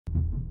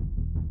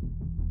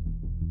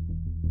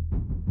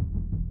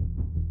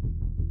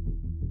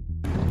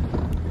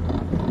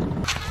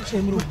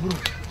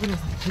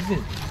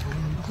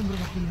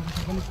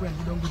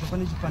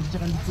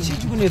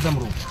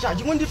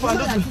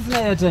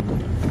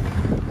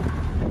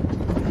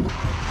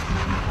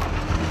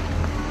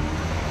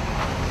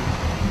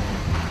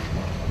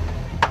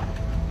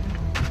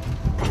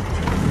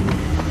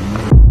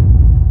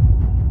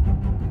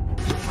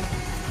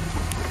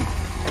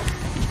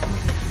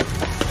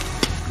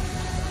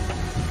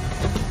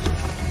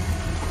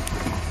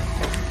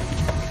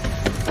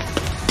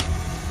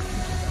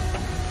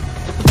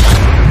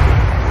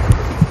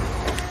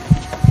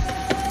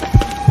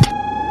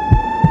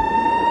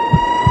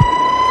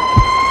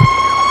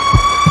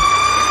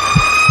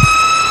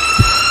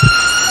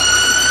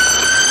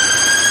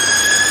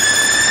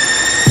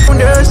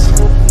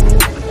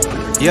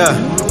Yeah,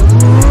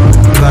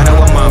 Gara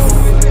wa mafu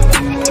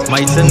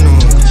Maitanu,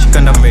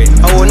 shikanda me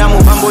Aona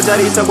mufambo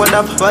tarisa kwa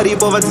dapa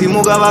Varipo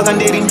vazimuga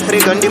vakandiri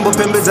Rega ndimbo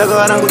pembe zaka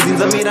varangu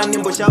zinzamira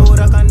Ndimbo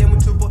shaura kane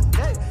mtupo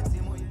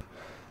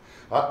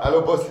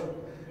Hello boss,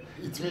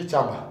 it's me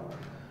Chamba.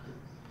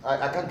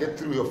 I can't get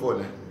through your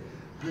phone.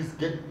 Please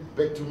get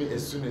back to me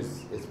as soon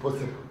as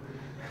possible.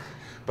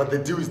 But the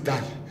deal is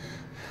done.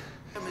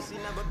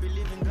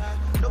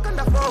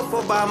 Lokanda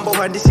fofo bambo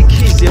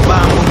handisikize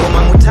bambo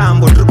ngoma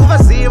mutambo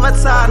Ndikuvaziva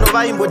tsano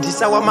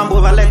vaimbodisa wa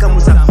mambo valeka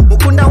musa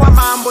Mukunda wa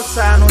mambo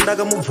tsano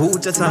ndaka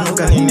mubvuta tsano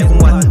kanine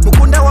kungwara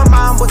Mukunda wa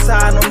mambo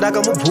tsano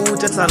ndaka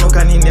mubvuta tsano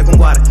kanine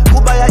kungwara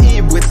Kubaya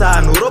ibwe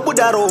tsano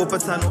robuda ropa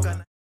tsano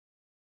kanine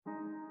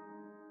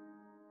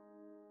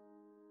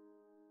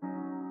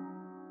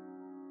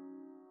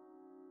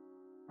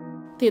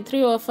The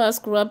three of us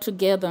grew up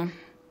together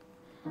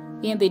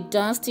in the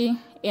dusty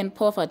and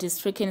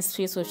poverty-stricken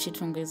streets of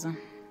Chitungwiza.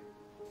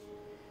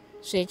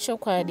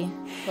 Zvechokwadi,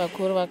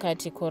 vakuru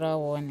vakati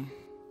koraone.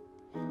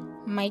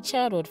 My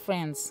childhood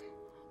friends,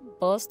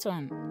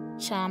 Boston,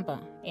 Chamba,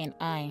 and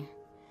I,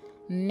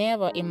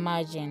 never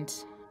imagined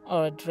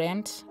or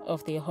dreamt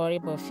of the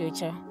horrible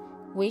future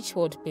which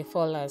would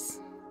befall us.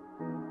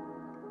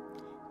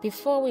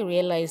 Before we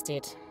realized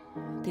it,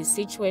 the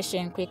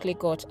situation quickly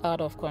got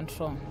out of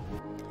control,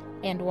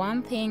 and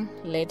one thing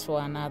led to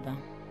another.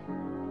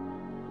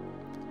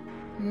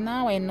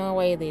 Now I know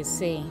why they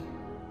say,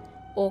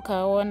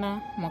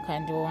 Ukaona,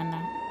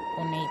 Mukandiona,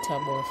 unaita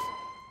bofu.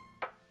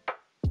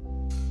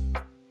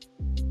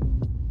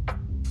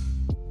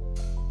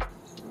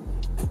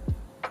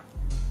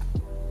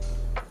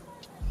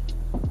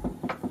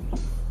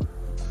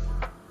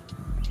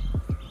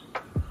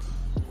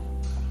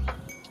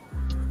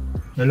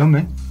 Hello,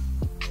 man.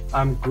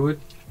 I'm good.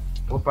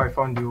 Hope I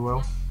found you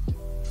well.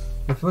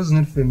 Your voice is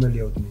not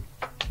familiar with me.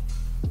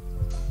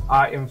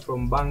 I am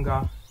from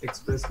Banga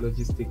Express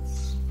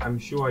Logistics. I'm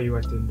sure you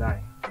are Tendai.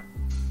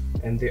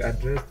 And the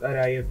address that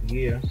I have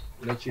here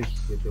matches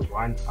with the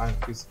one I'm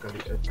physically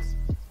at.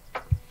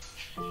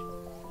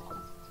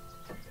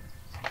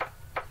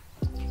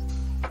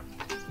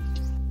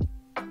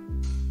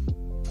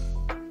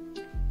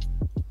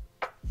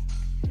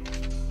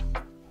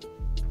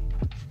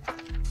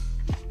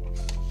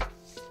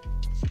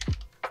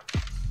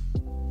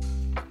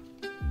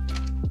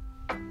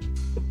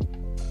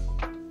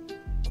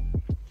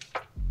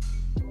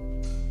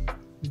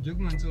 The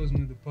document tells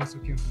me the parcel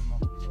came from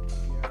up.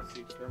 Yes,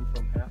 it came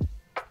from here.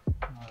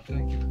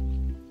 Thank you.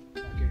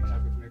 Okay,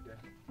 have a great day.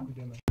 Good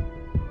day, man.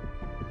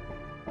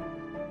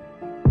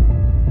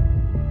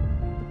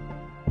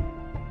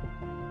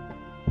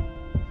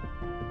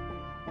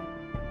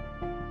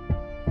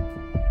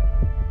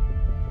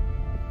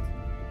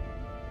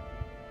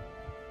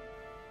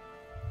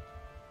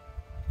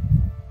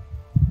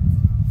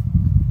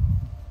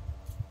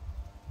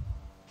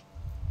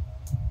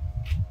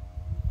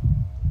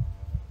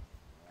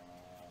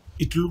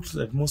 It looks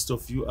like most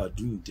of you are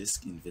doing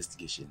desk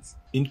investigations.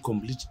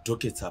 Incomplete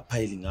dockets are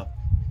piling up.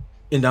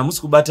 And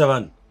amuskubata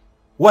van.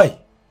 Why?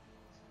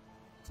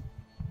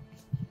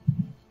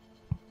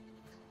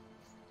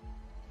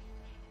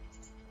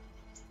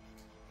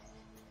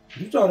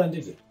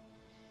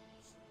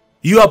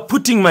 You are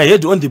putting my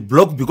head on the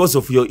block because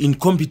of your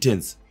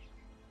incompetence.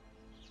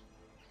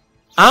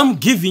 I'm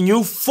giving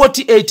you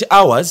 48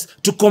 hours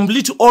to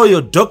complete all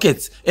your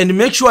dockets and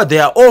make sure they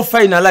are all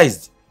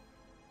finalized.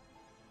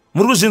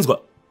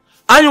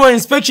 Annual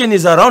inspection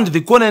is around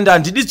the corner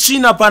and did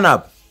China pan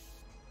up.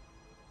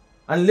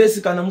 Unless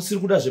you can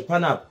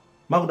pan up,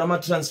 Magudama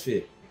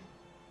transfer.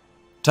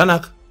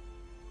 Tanak,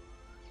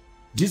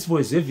 this boy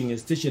is having a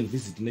station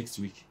visit next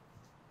week.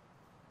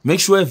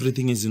 Make sure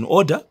everything is in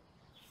order.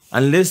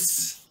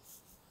 Unless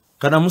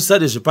Kanamusa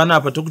de Japan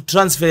up to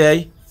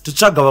transfer to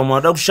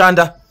Chagava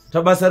Shanda,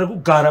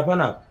 Tabasaraku Gara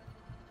pan up.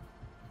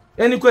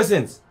 Any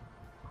questions?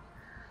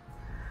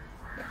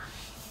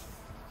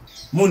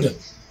 Munda.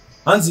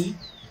 Hansi?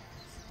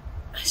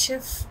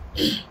 Chef,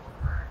 do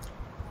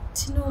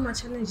you know my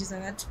challenges I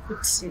had to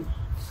put in?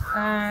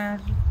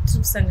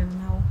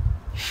 Now,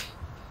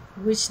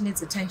 which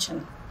needs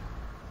attention.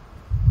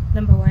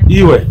 Number one.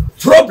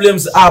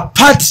 Problems are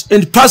part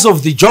and parcel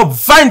of the job.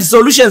 Find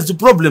solutions to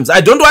problems. I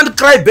don't want to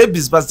cry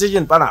babies per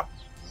station, Panap.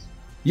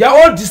 You're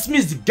all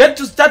dismissed. Get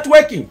to start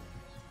working.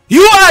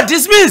 You are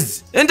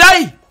dismissed, and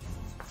I.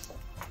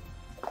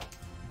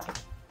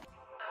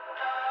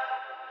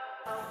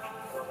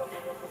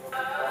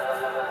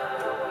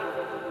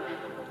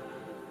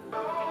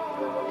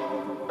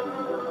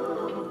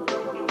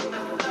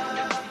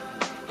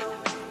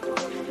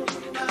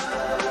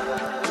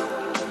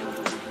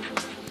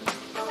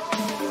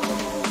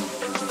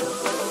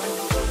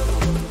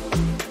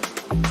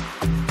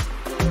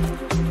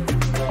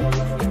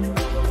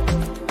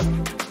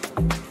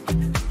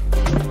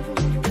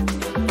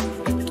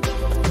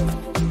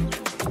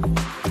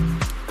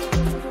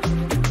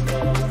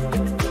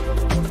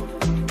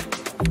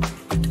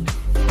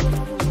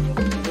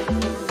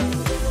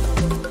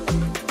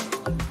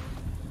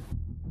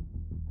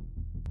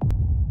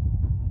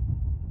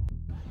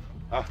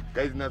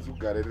 Guys, not so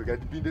good. I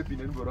got to be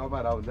in for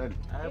around then.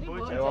 I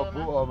was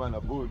poor man,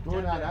 a boat.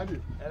 Don't have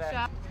it.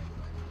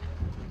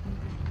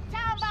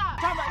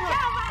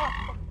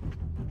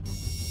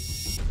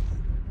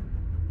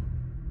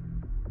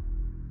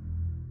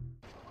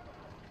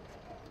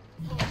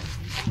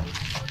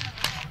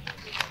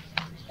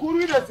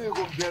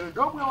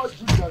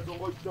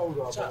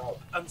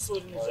 I'm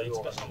sorry,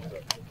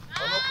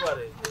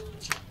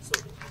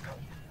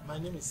 my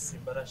name is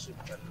Simbara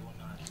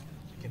Mukandiona.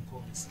 You can call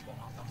me Simba.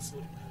 I'm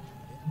sorry.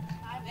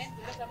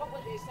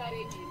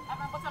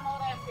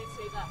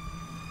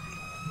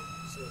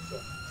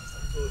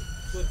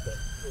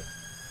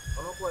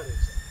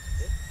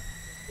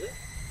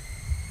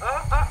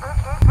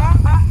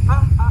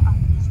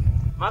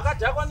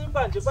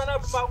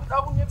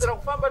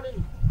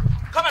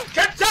 Come on,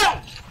 get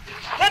down!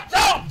 Get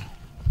down!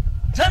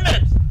 Damn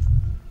it!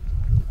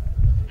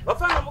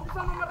 Bafana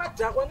mukufana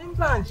makajakwa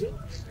nimbanje.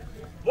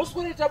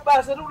 Musikuita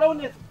basa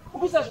rikudaunetsa.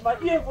 Kubisa zvima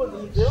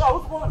earphones nzeva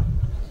usikuona.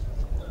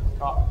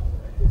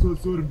 So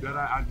sorry that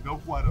I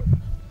don't want to.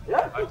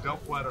 Yeah? I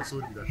don't want to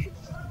sorry that.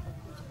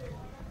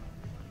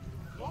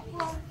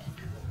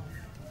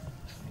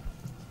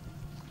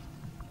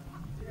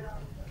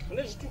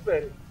 Let's do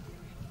better.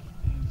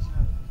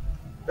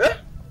 Eh?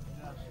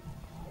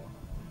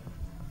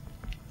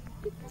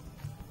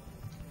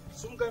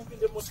 Sumuka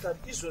mpinde mosikari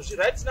izvozvi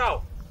right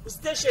now.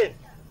 Station.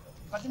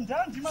 But I'm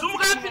done.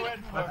 Sumuka mpinde.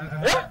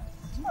 Eh?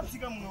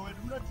 Timatsika mumwe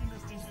wedu munotinde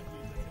station.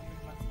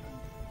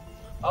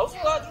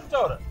 Ausingati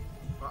kutaura.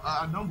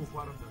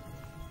 Anambokwara.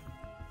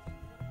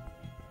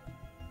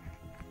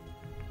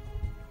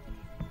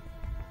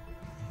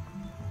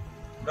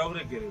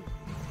 Ndauregerewo.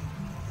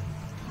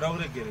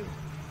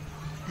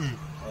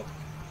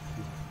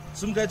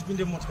 Sumuka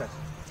tipinde motikari.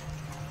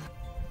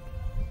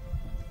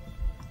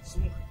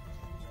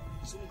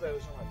 Sumuka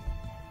iwe shamwari.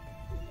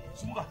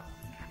 Sumuka.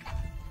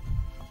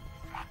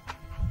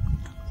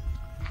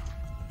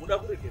 Muda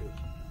kuregerewo.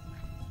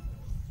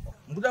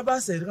 Muda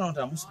basa here kana kuti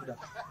hamusi kuda.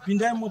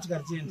 Pindai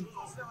motikari tiende.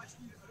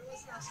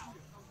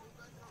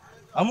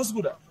 Hamusi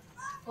kuda?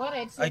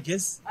 Alright. I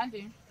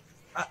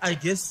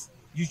guess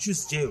you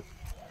choose jail.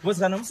 Because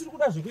kana musiri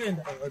kuda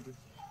zvekuenda.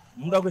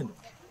 Muda kuenda.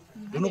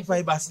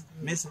 Unokupai basa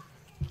mese.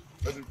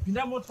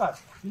 Pinda motikari.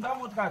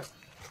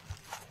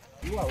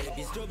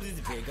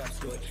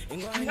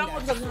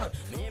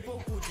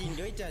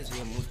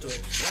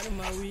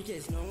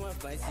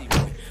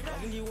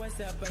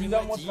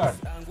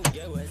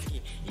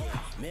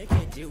 Make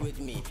a deal with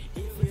me.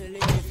 If you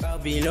leave, I'll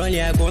be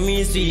lonely. I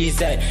commit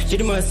suicide.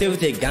 Shoot myself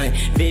with a gun.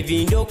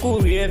 Baby, no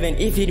cool even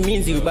if it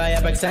means you buy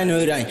a back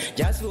no run.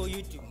 Just for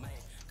you to mind.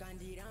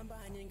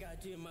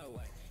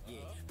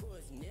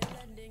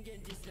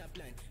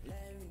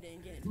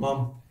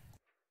 Mom.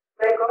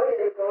 My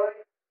boy.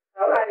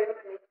 How are you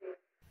managing?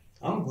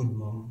 I'm good,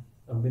 Mom.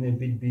 I've been a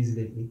bit busy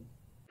lately.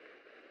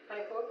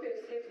 I hope you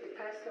received the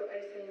parcel I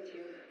sent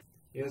you.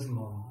 Yes,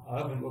 Mom. I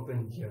haven't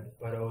opened it yet,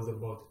 but I was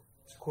about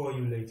to call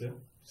you later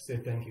to say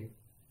thank you.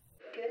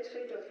 Get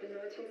rid of the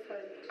naughty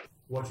fund.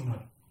 What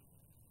not?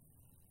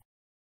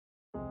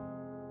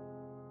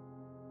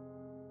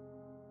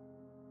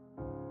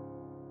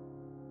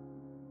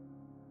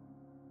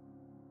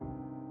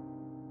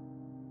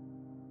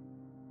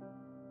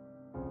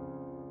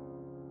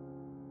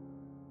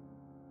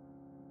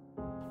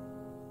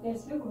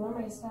 Yes, look,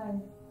 my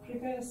son.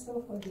 Prepare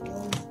yourself for the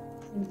world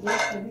and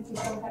get ready to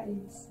conquer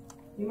it.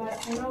 You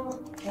must know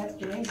that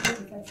the angel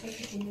is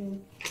accepted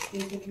in the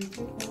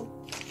beautiful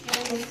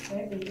almost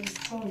Bible is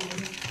strong.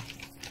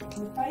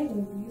 You find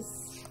in this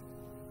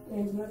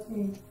and not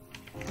me.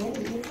 When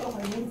you look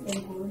over names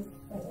and gold,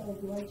 that I will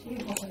be watching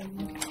over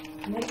you.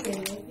 Make your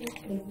life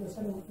and your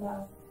son of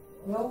love.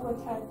 Well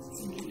watered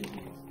to be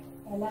able.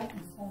 I like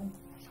the son.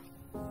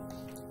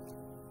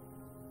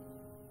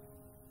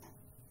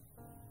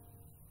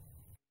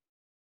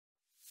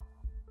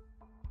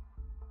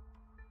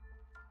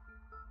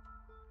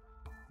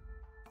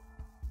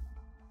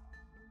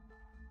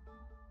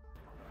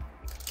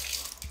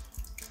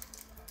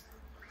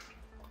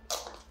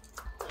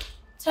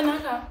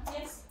 Tanaka.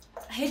 Yes.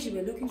 I heard you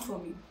were looking for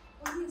me.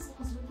 Oh yes,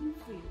 I was looking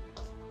for you.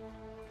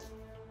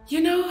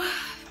 You know,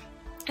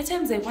 at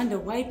times I wonder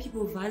why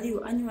people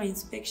value annual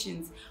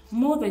inspections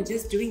more than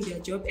just doing their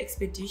job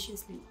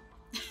expeditiously.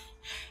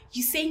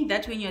 You're saying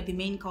that when you're the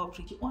main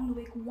culprit, you only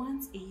work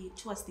once a year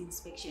towards the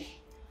inspection.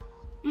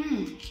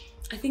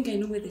 I think I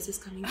know where this is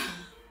coming from.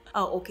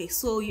 Oh, okay.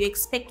 So you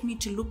expect me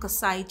to look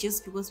aside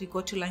just because we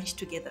go to lunch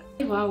together?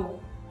 Wow.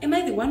 Am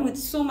I the one with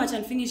so much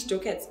unfinished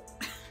dockets?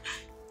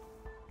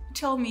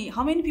 Tell me,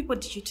 how many people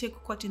did you take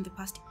court in the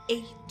past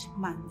 8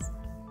 months?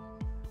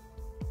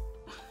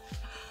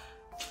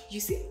 You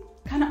see,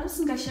 kana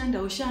usingashanda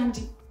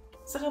ushandi.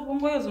 Saka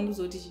bongoyo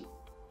zonduzoti.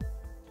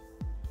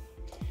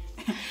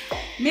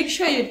 Make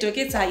sure your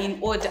dockets are in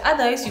order,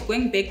 otherwise you're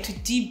going back to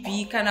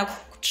DB, kana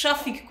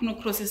traffic kuno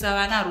crosses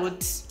avana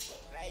road.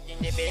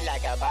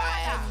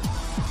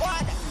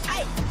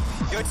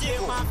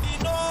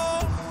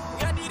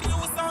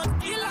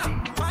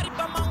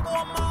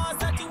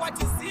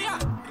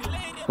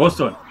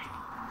 Boston.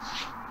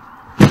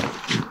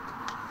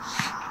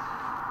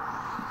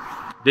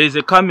 There is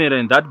a camera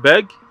in that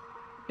bag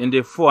and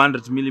a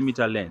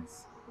 400mm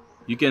lens.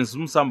 You can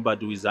zoom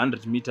somebody who is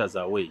 100 meters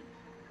away.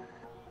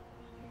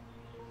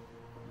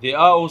 There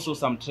are also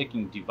some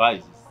tracking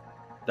devices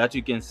that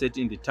you can set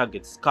in the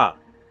target's car.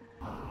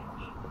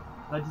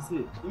 But you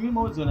see,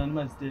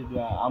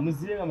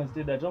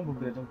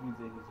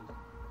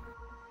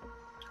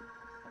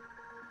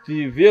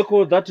 the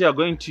vehicle that you are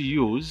going to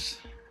use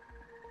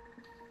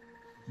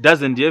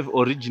doesn't have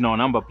original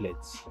number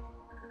plates.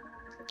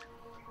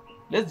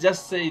 Let's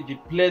just say the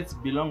plates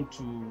belong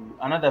to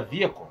another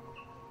vehicle.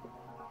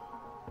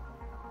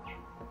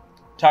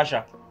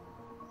 Tasha.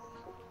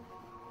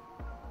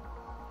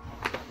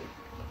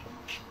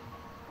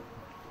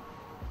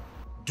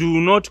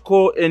 Do not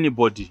call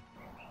anybody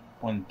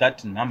on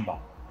that number.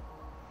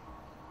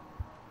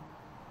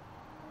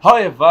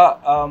 However,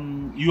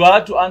 you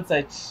are to answer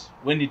it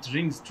when it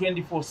rings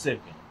 24/7.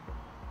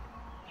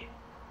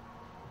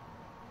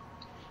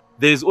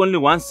 There is only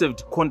one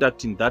saved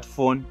contact in that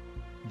phone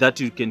that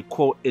you can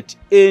call at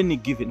any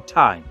given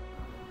time.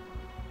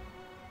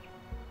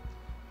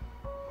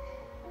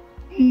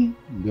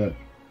 Yeah.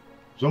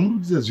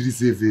 Some is really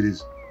safe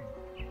areas.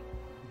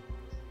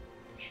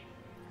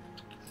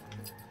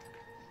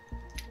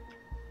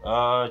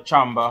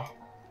 Chamba,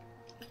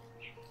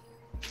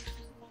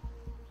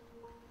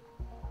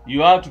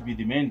 you are to be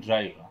the main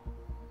driver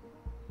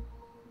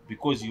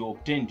because you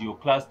obtained your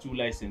Class 2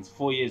 license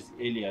 4 years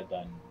earlier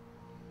than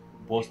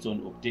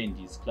Boston obtained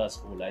his Class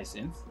 4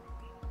 license.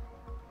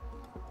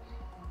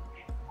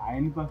 I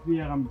need to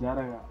fear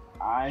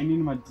I need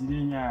my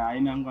dinner. I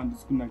know I'm going to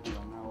school now.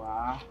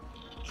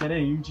 Said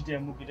you cheat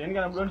and book it.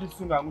 I'm going to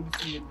soon. I'm going to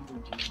see it.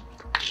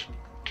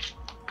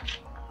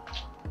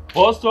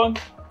 Boston.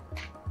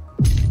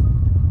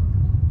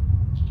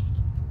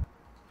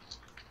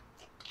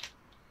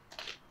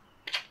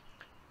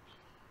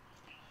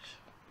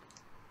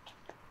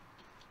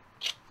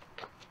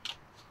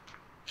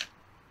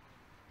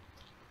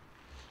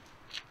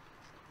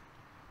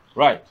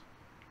 Right.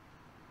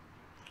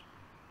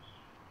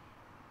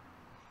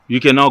 You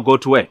can now go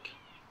to work.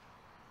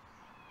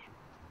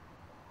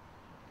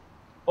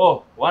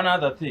 Oh, one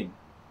other thing.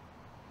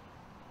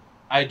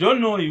 I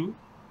don't know you,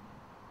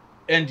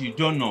 and you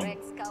don't know me.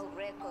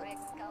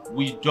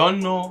 We don't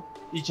know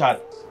each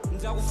other.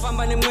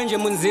 Ndakufamba nemwenje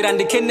munzira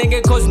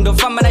ndikenenge cause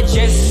ndofamba na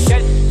Jess.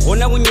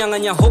 Ona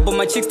kunyanganya hobo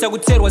machicks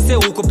takuterwa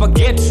sehuko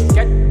pagetu.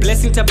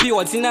 Blessing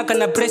tapiwa tina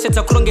kana pressure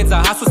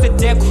takurongedza haso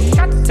sedeko.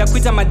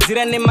 Takuita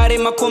madzira nemare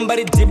makomba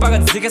ridipa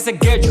kadzika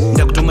segejo.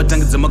 Ndakutuma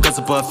tangidza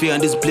makasa pafia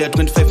and this player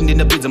 25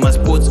 ndina bidza ma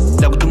sports.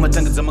 Ndakutuma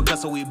tangidza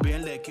makasa we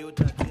been like you.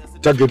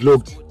 Target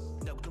locked.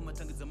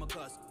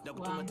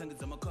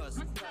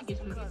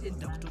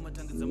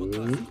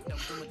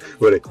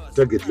 Correct.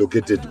 Target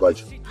located, but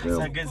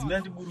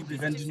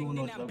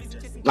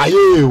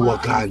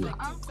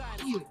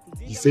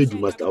he said you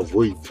must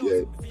avoid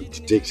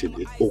detection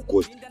at all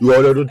costs. You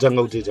are not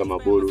tanga kuteta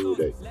maboro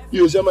right.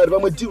 You shamari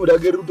pamwe team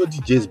rake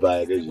rutoti Jazz B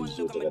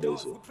yakazvizo takadai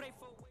so.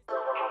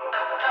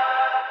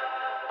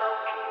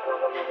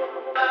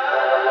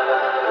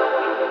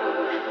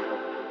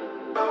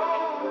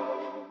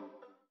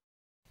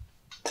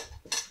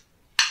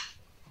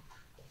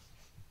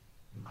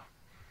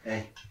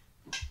 Hey,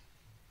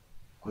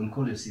 go and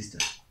call your sister.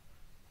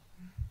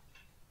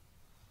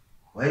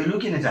 Why are you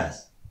looking at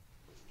us?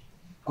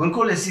 Go and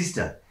call your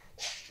sister.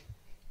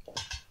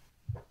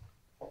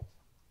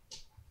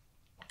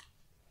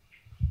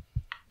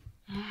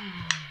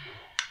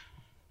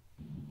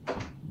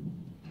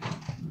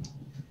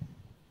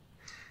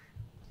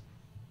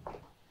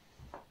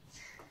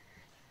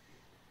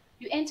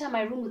 You enter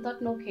my room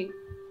without knocking.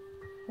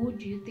 Who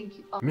do you think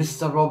you are?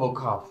 Mr.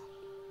 Robocop.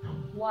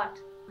 What?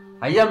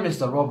 I am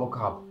Mr.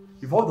 Robocop.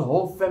 You've owed the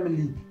whole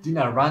family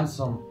dinner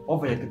ransom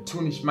over your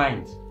cartoonish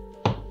mind.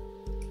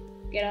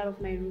 Get out of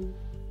my room.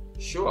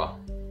 Sure.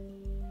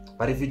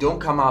 But if you don't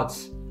come out,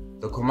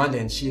 the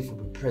commander-in-chief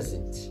will be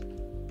present.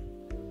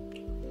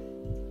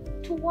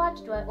 To what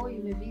do I owe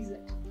you a visit?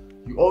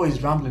 You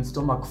always rambling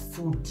stomach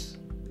food.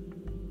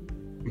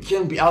 You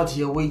can't be out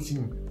here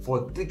waiting for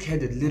a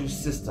thick-headed little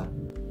sister.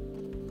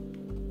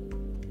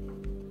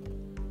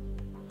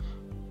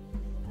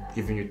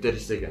 Giving you 30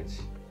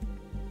 seconds.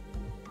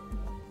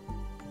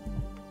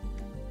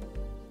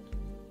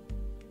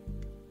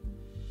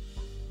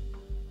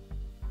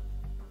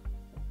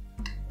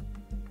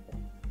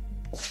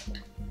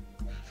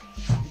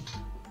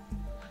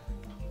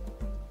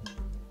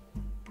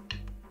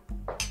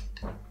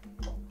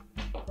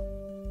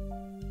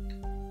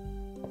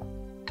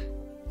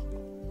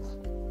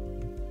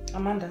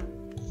 Amanda,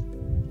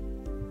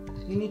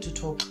 we need to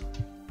talk.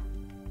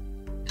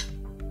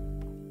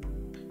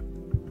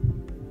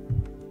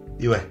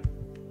 Iwe.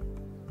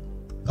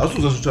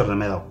 Awusuza ukuthi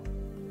uRamela.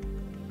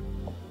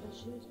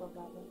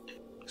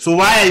 So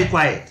why are you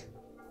quiet?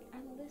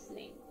 I'm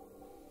listening.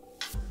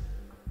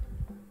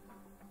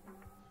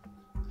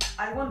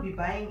 I won't be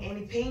buying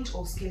any paint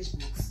or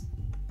sketchbooks.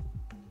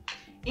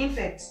 In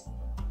fact,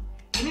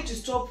 you need to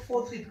stop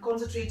forthwith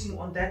concentrating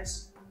on that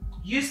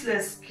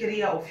useless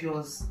career of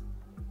yours.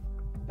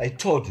 I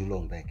told you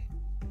long back.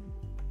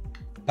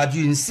 But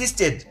you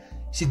insisted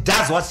she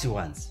does what she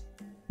wants.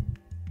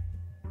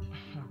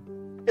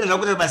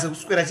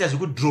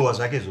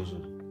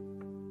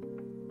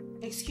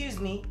 Excuse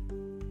me.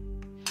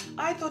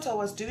 I thought I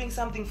was doing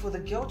something for the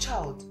girl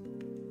child.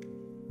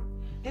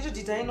 Little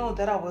did I know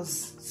that I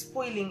was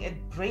spoiling a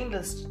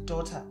brainless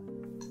daughter.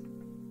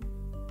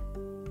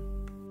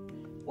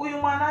 Uyu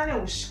mwana ane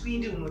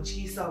ushwindi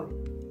unochisa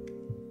uyu.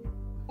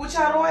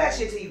 Ucharoya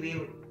chete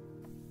iwewe.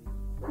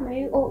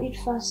 May you all eat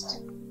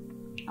first?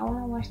 I want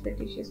to wash the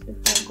dishes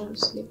before I go to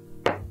sleep.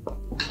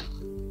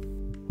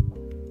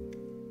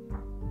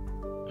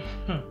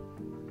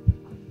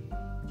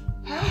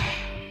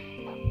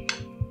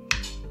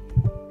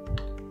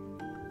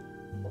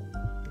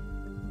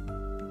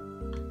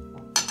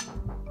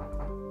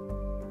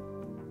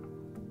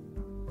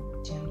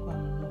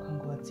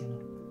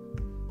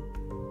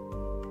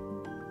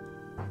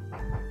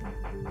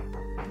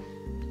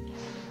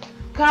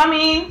 Come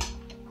in.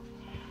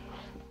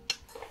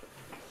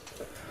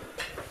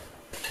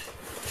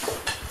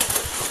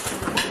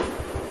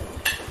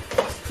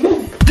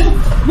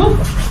 Move!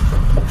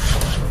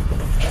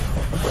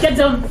 Get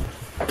down!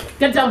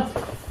 Get down!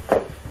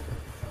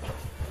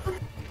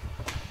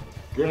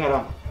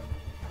 Gengaram.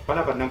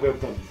 Pana pa nangu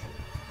yekutambisa.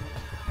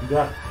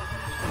 Nda.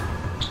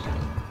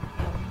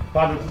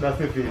 Pano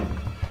tudasefeni.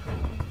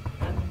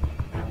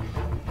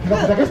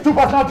 Ndakutake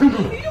stupa na pindu.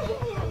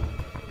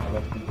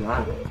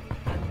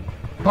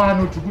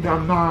 Pano tukuda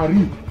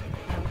mari.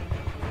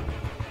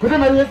 Kwete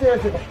mari yese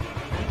yese.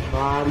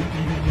 Mari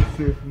ili ni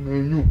safe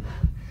nenyu.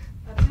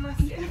 Atina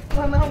safe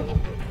panangu.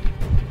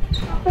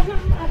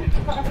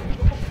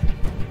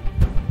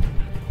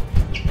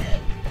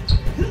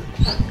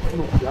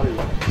 No, yale.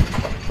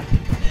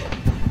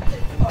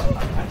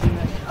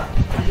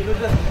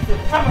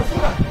 Vamos,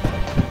 suba.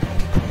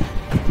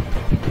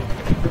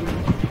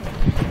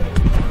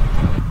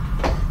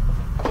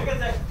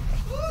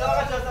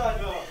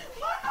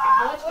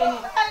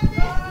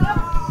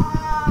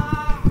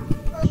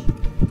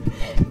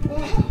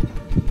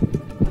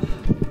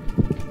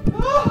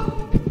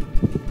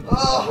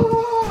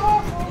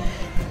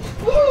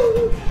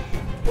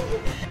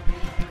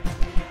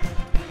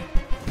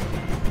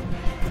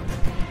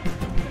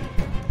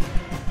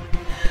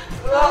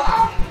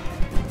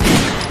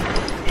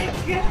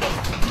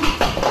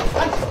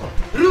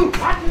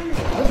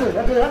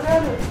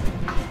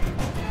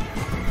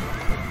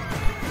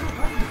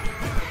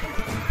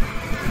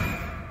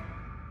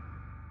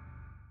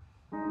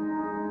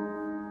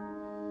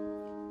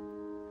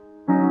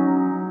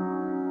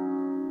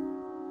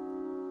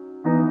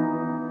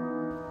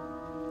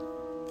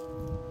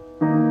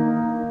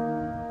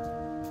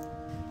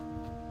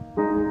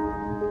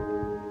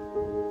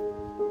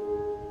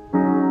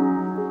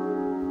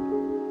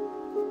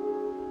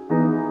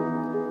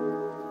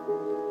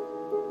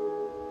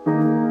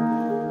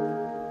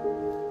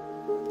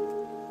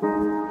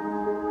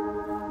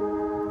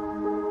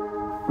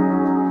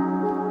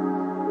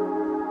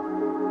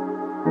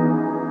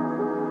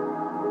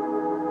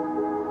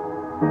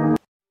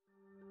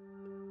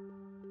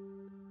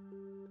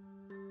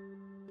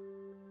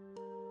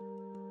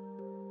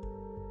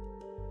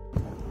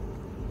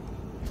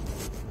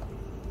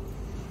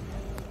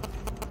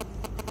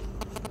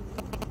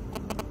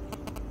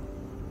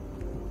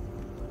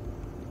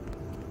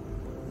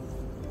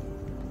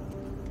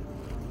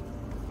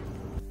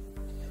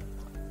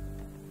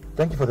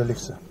 Thank you for the lift,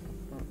 sir.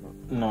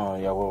 No,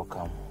 you're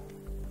welcome.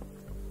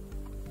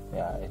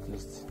 Yeah, at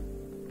least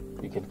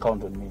you can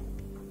count on me.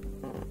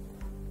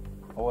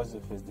 How was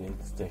your first day at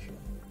the station?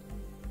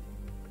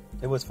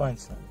 It was fine,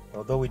 sir.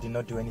 Although we did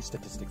not do any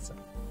statistics, sir.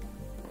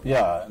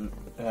 Yeah,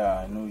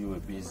 I know you were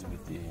busy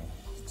with the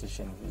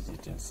station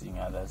visit and seeing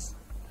others.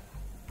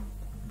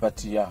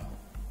 But yeah,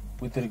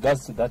 with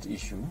regards to that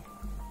issue,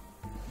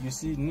 you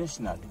see,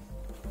 nationally,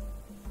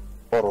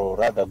 or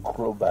rather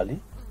globally,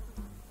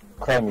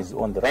 crime is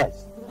on the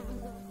rise.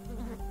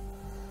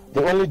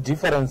 The only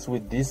difference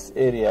with this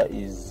area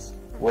is,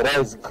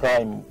 whereas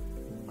crime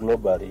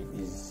globally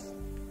is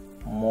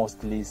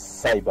mostly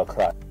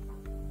cybercrime,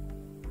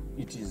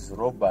 it is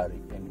robbery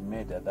and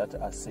murder that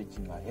are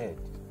surging ahead.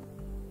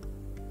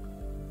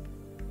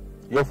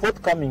 Your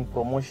forthcoming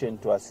promotion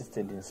to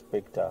assistant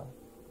inspector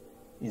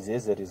is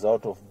as a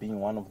result of being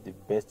one of the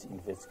best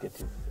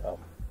investigative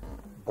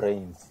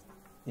brains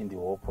in the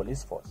whole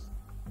police force.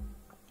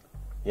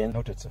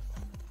 Noted, sir.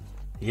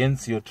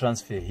 Hence your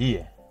transfer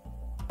here.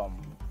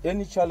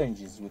 Any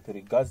challenges with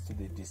regards to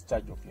the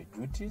discharge of your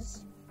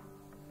duties,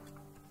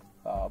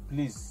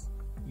 please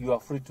you are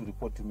free to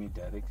report to me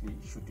directly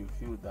should you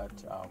feel that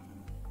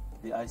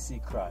the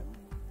IC crime,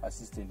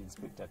 Assistant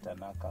Inspector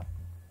Tanaka,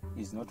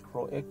 is not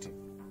proactive.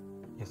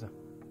 Yes, sir.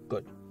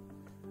 Good.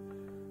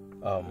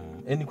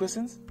 Any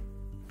questions?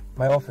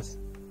 My office.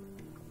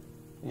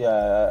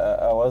 Yeah,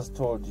 I was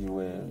told you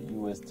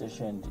were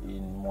stationed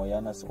in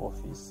Moyana's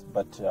office,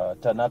 but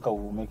Tanaka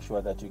will make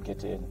sure that you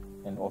get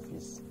an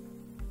office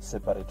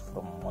separate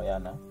from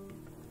Moyana.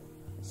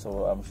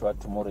 So I'm sure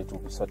tomorrow it will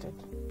be sorted.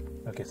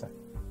 Okay, sir.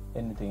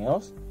 Anything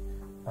else?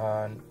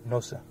 No,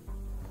 sir.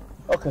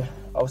 Okay,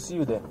 I'll see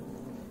you then.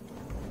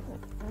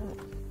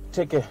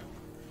 Take care.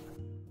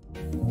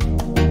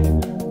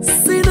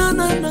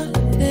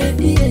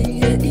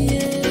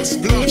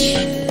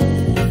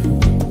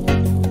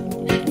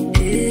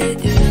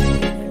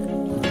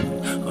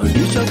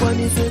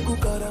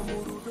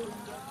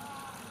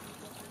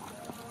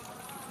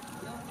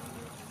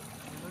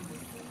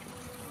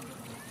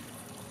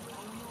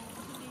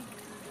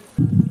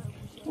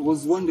 I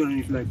was wondering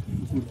if we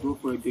could go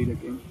for a date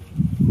again.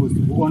 Because to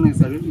be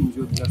honest, I really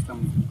enjoyed last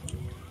time.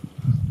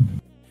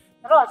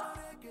 Rod,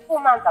 2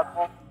 months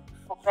ago,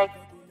 for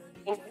pregnant,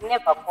 and you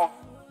never called.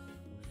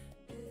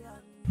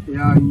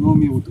 Yeah, you know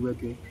me with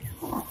work, eh?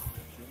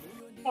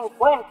 Then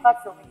go and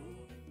pass away.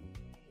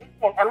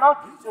 Listen, I'm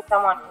not teaching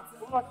someone else.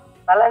 You know,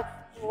 balance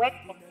work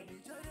and play.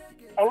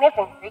 I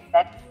never enjoyed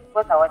that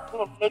because I was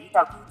being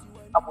lectured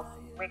about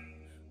work.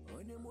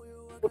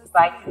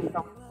 Goodbye,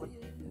 yourself.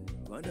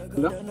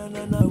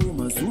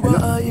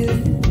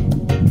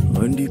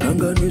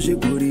 Andikanganwe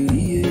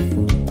zvekoreriye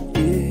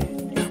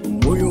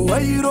moyo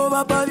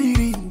wairova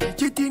paviri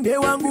chitinde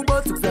wangu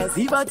botsi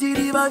kusaziva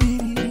tiri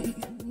vaviri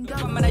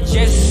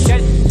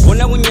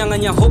ona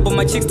kunyanganya hobo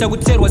machicks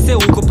takuterwa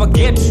sehuko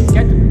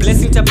pagate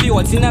blessing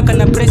tapiwa tina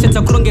kana pressure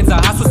takurongedza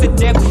haso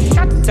sedeko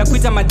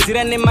takuita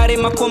madzira nemari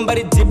makomba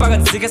ridipa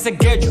akadzika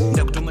segejo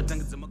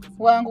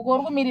wangu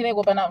kuri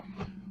kumirireko panapa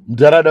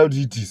mutarada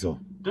kuti itiso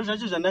ndo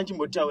zvacho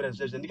zvandachimbotaura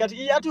zvezvo ndikati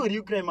iyi atori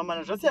ukraine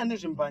mamana zvasiyana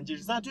nezvimbanje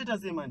zvisatoita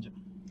sei manje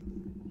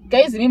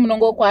gaizimi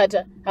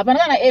munongokwata hapana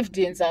kana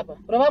evidence apa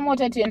rova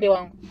mota tiende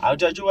wangu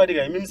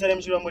hautachiwadika imi misare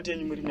muchirwa mota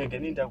yenyu muri mega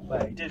ini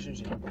ndakubaya ite zvinhu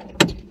zvenyu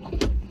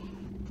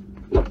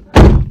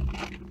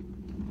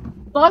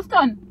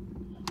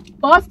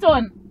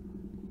Boston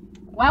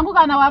wangu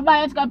kana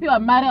wabaya tikapiwa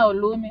mari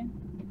aulume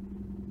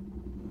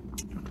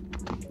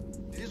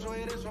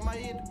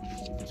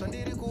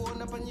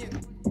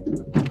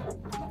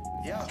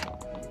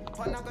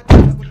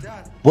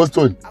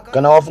Boston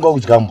kana wafunga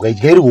kudya mbwa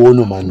idya iri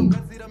hono manu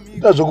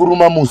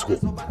ndazvokuruma muswe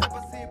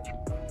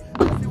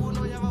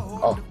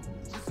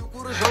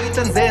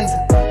zvoita nzenze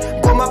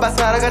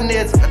komabasa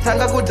rakanetsa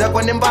katanga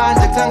kudhakwa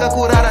nembanje kutanga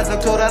kuraradza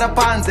kutorara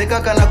panze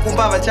kana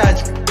kumba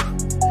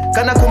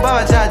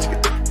vachadya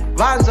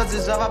vanzwa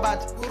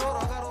dzezvavabata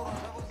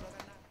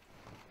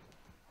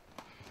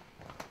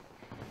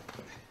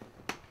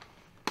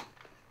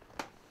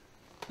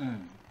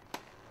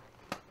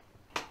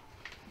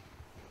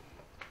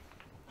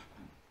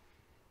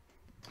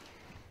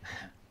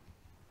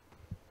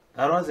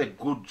That was a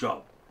good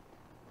job.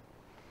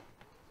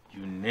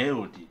 You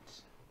nailed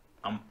it.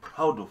 I'm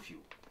proud of you.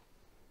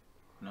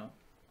 No?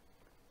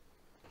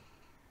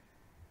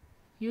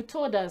 You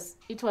told us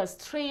it was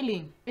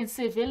trailing and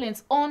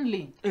surveillance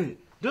only.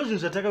 ndo zvinhu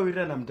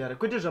zvatakawirana mudhara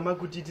kwete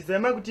zvamakutitisa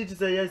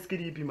yamakutitisa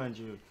yasikiri ipi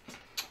manje yo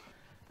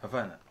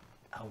Havana,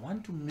 I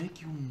want to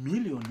make you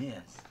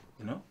millionaires,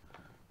 you know?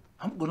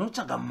 I'm going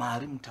to chaga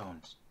mari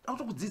mutaundi.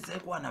 Akutokudzidzai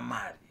kuwana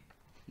mari.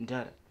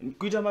 ndara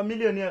kuita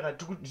mamiliyoni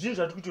zvinhu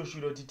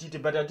zvatikutoshuira kuti tite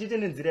but hatite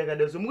nenzira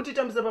yakadai so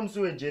mukutitambisa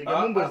pamusuwo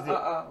wejerika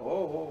mumboziva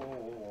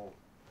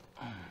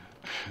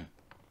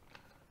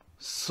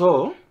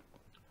So,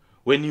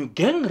 when you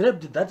gang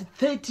raped that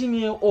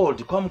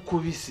 13-year-old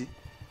kwamukuvisi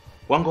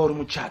wanga uri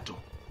muchato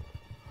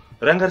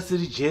ranga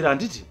risiri jeri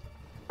handiti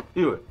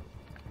iwe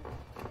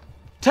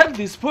take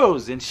the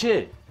spoils and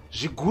share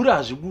zvigura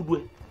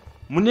hazvibudwe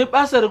mune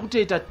basa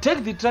rekutoita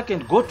take the truck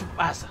and go to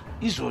basa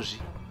izvozvi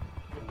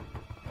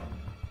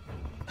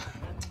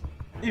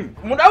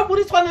muda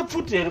kuburiswa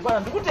nepfuti here pana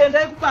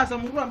ndikutoendai kubasa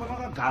muri kuramba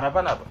makagara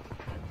panapa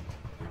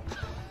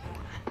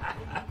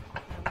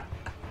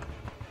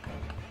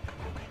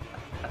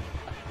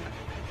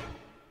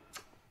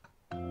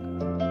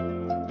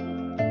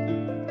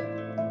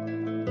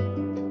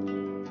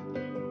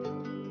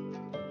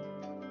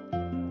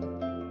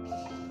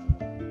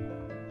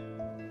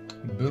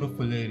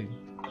Beautiful lady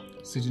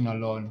sitting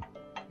alone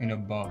in a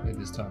bar at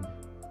this time.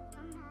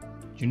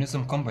 You need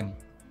some company.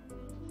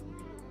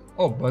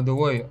 Oh, by the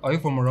way, are you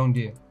from around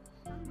here?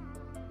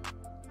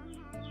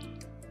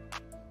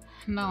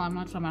 No, I'm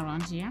not from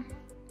around here.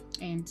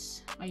 And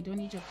I don't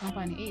need your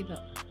company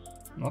either.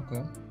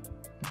 Okay.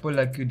 People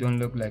like you don't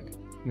look like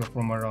you're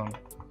from around.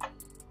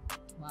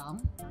 Well,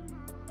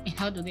 and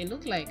how do they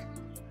look like?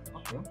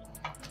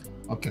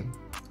 Okay.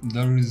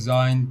 They're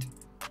resigned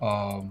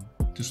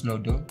to slow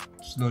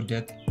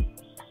death,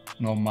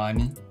 no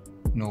money,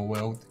 no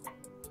wealth,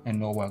 and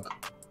no work.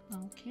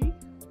 Okay,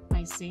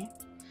 I see.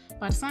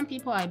 But some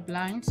people are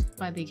blind,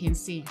 but they can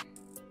see.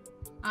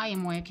 I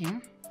am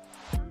working.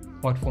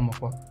 What form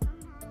of what?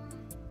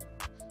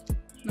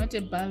 Not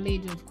a bar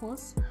lady, of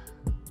course.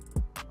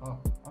 Oh,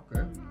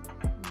 okay.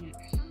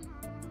 Yeah.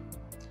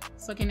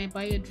 So can I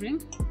buy you a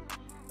drink?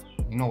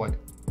 You know what?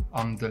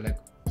 I'm the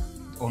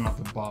owner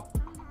of the bar.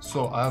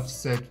 So I have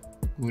set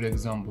good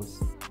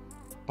examples.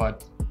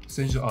 But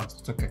since you asked,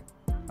 it's okay.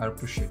 I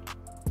appreciate it.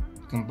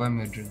 You can buy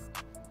me a drink.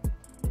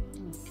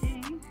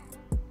 Okay.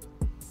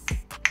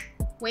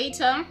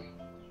 Waiter,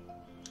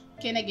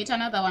 can I get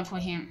another one for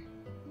him?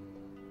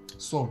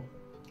 So,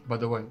 by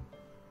the way,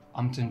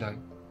 I'm Tendai.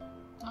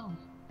 Oh,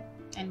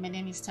 and my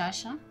name is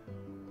Tasha,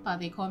 but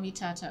they call me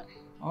Tata.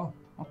 Oh,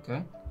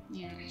 okay.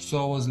 Yeah.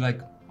 So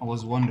I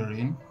was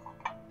wondering,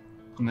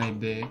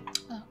 maybe...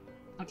 Oh,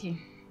 okay.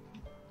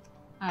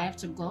 I have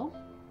to go.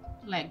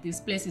 This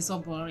place is so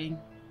boring.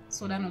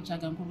 So I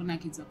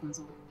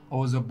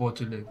was about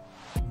to leave.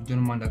 If you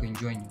don't mind, I can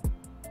join you.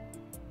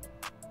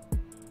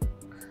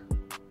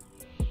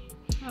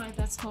 Alright,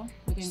 that's cool.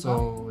 We can So,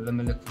 go. let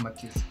me look for my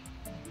keys.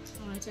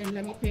 Alright, and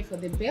let me pay for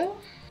the bill.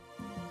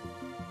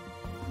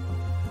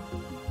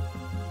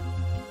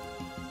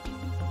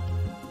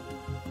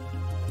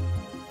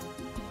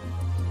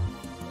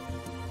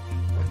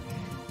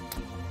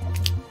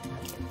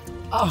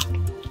 Ah,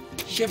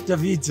 Chef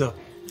Davido,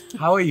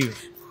 how are you?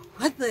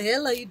 What the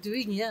hell are you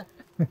doing here?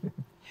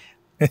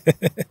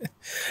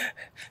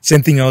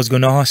 Same thing I was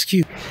going to ask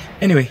you.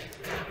 Anyway,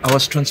 I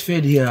was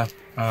transferred here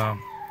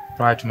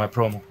prior to my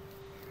promo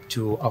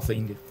to Alpha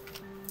India.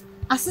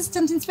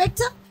 Assistant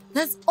Inspector?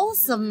 That's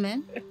awesome,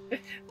 man.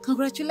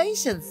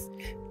 Congratulations.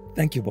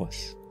 Thank you,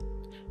 boss.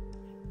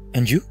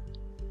 And you?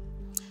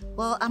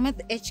 Well, I'm at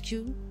the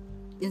HQ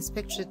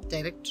Inspectorate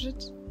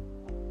Directorate.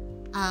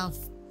 I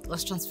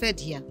was transferred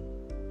here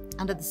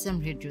under the same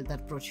radio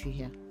that brought you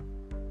here.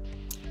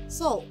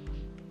 So,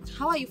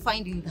 how are you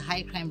finding the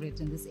high crime rate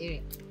in this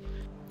area?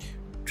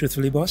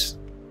 Truthfully, boss,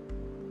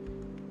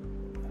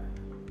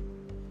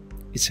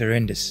 it's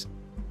horrendous.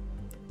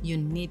 You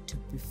need to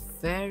be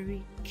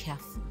very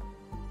careful.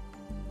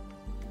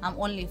 I'm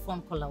only a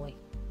phone call away.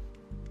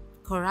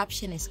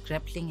 Corruption is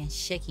grappling and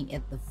shaking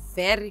at the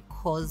very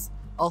cause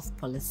of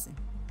policing.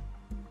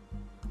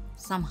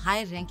 Some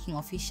high-ranking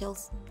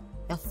officials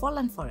have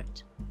fallen for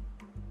it.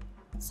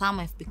 Some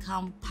have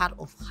become part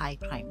of high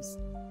crimes.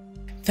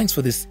 Thanks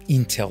for this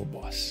intel,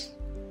 boss.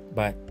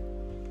 But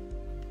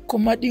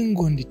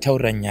komadingo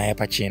nditaura nyaya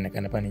pachena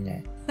kana pane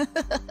nyaya.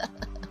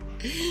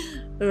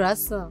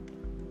 Russell,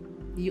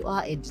 you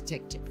are a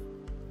detective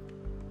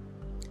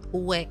who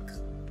work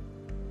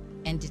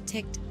and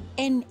detect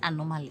any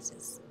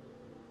anomalies.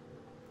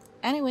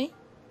 Anyway,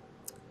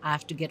 I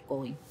have to get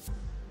going.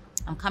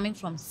 I'm coming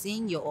from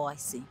seeing your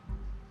OIC.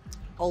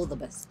 All the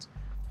best.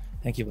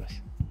 Thank you, boss.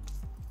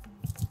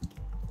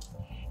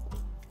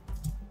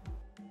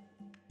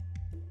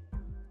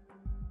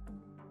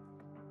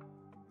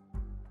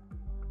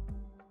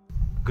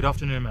 Good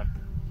afternoon, ma'am.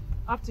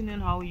 Afternoon,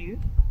 how are you?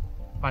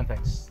 Fine,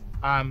 thanks.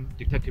 I'm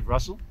Detective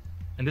Russell,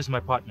 and this is my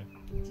partner.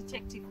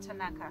 Detective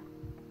Tanaka.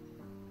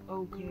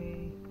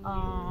 Okay.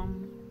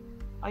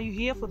 Are you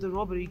here for the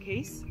robbery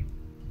case?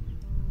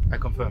 I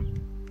confirm.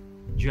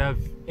 Do you have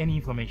any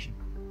information?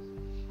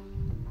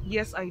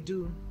 Yes, I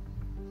do.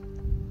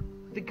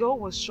 The girl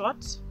was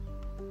short,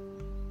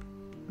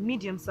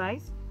 medium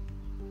size.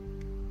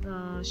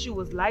 She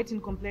was light in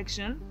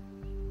complexion,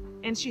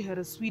 and she had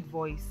a sweet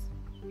voice.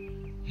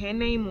 Her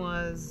name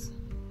was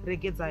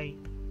Jedza.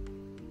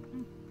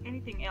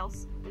 Anything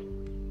else?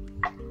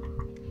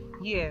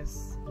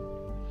 Yes.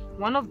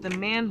 One of the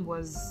men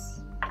was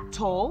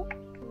tall,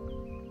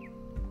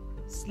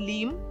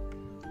 slim,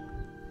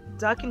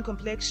 dark in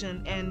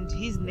complexion, and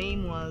his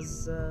name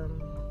was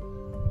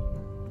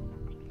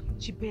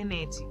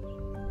Chipeneti.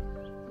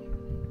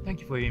 Thank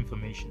you for your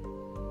information.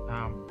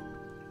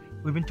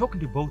 We've been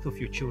talking to both of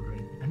your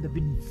children, and they've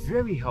been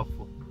very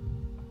helpful.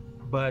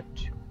 But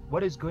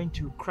what is going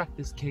to crack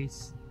this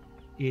case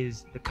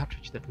is the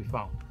cartridge that we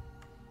found.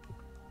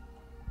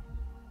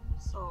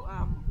 So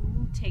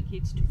we'll take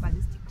it to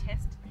ballistic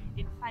test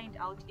and find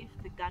out if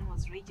the gun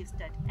was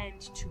registered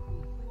and to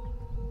whom.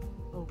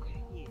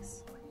 Okay.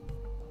 Yes.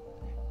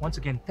 Once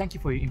again, thank you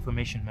for your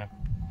information, ma'am.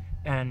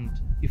 And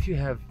if you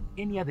have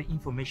any other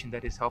information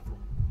that is helpful,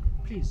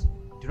 please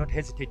do not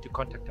hesitate to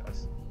contact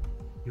us.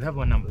 You have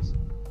our numbers.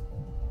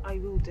 I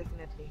will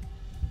definitely.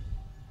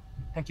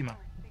 Thank you, ma'am.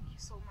 Thank you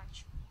so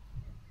much.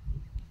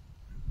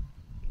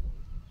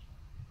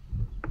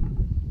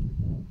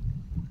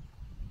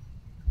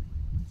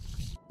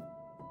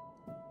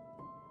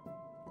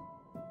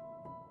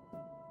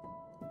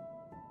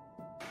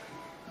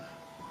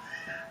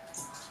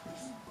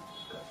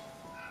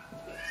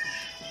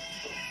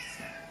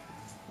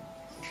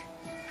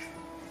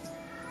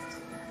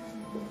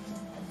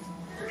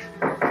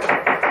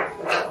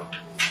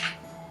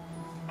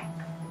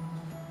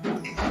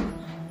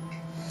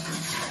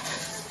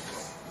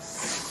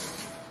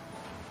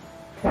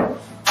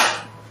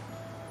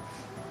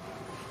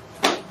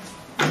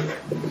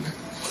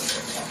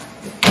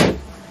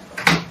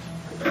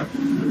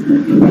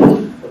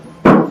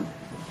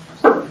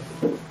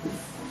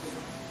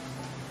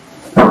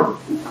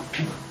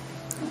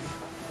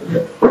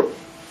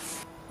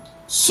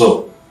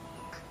 So,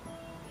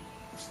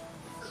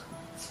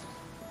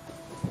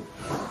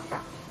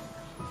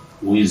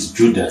 who is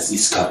Judas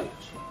Iscariot?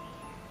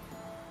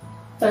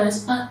 But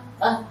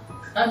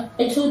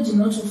I told you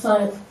not to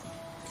fire.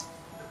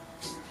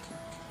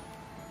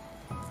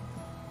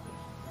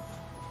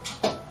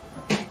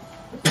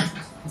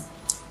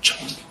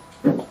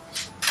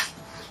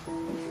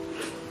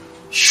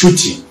 Shoot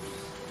him.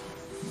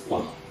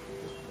 Or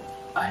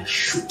I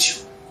shoot you.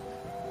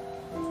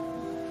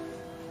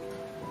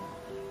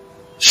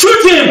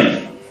 Shoot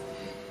him!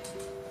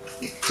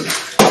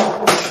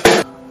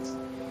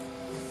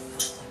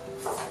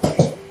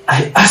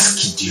 I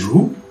asked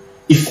you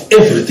if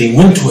everything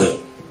went well.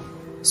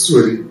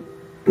 Sorry,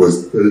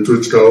 was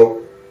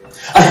Tuchkao.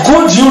 I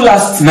called you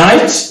last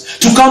night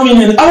to come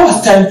in an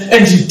hour's time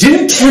and you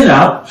didn't turn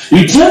up.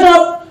 You turned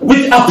up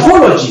with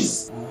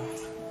apologies.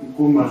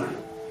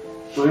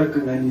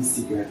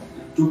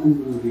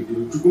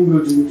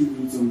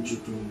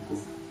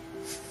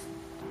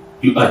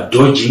 You are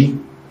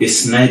dodging a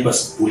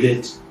sniper's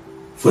bullet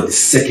for the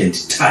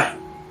second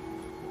time.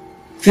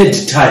 Third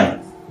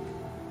time,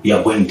 you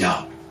are going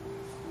down.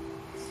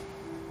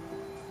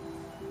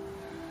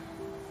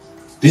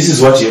 This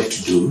is what you have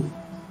to do.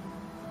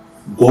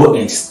 Go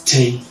and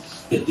stay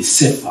at the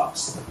safe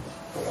house.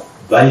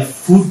 Buy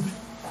food,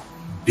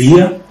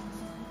 beer,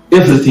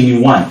 everything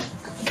you want,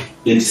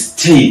 and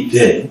stay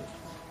there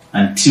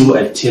until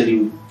I tell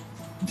you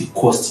the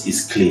coast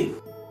is clear.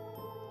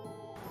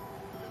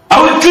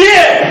 Are we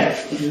clear?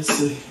 Yes,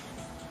 sir.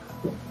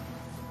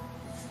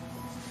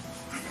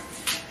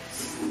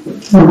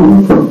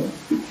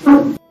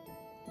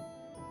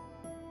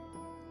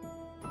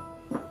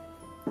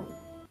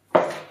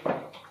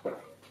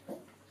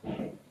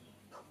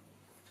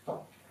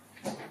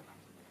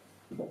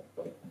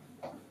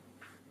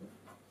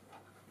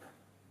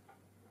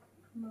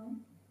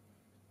 Mom?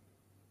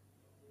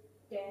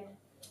 Dad?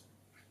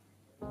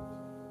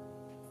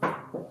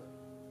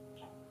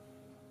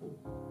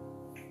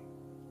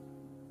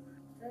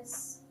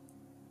 This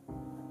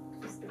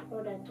is the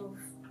product of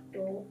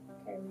your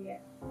career.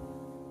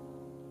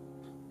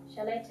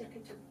 Shall I take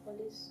it to the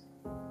police?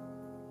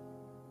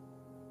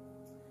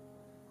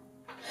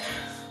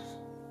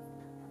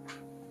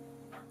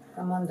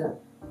 Amanda,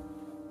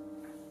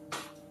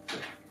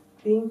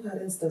 being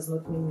parents does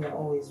not mean we're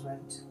always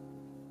right.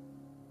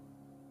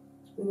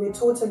 We were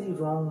totally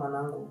wrong,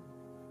 Manango,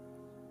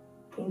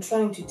 in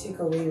trying to take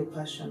away your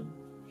passion.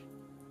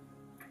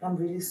 I'm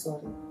really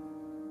sorry.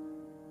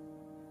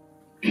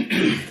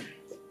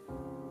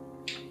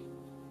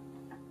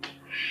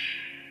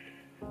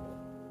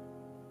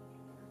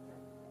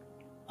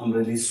 I'm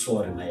really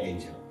sorry, my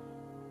angel,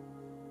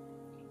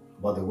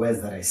 about the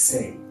words that I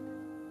say.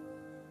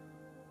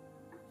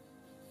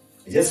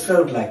 I just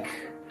felt like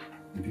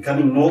you're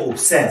becoming more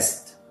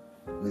obsessed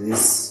with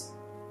this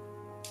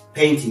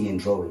painting and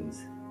drawings.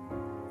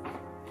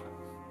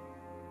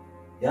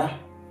 Yeah?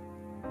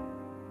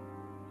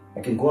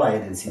 I can go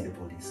ahead and see the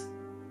police.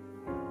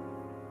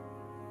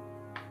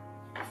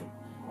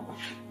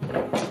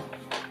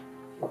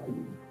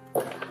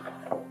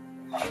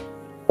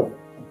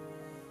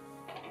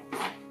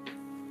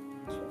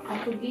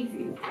 I forgive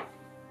you.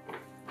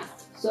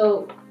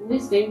 So,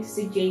 who's going to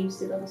see James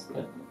to the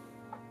hospital?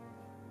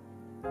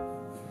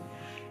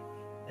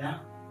 Yeah?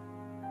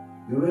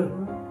 We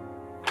will.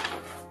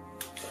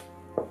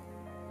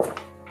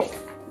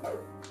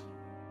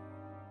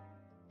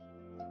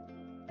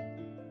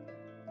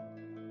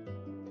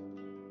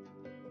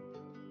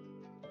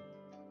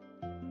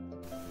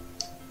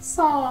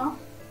 So,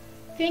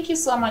 thank you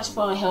so much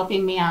for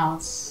helping me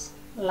out.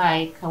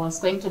 Like, I was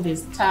going to be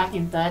stuck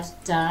in that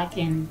dark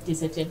and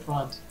deserted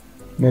road.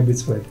 Maybe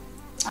it's right.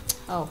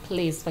 Oh,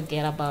 please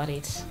forget about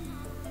it.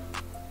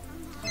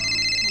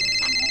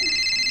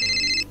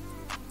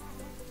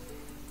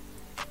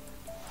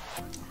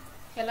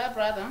 Hello,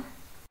 brother.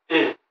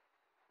 Hey,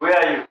 where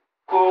are you?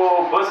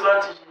 Go, boss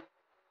Lati.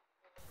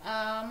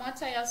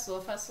 Mata ya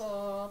sofa,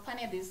 so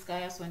pane this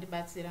guy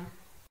asondibatsira.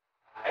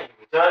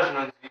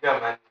 Zvinonzwika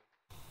mani.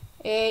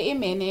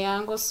 Imene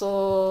yangu,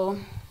 so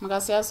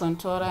mukasiya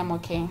zontora, I'm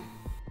okay.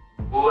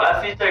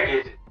 Asi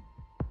ichagete.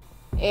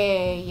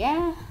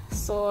 Yeah,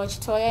 so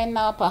chitoya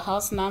now per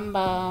house number.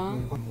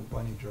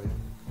 Mopani Drive.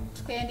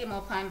 Tikendi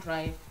Mopani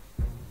Drive.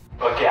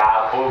 Okay,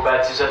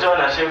 but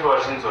zvataona chef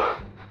wazvinzwa.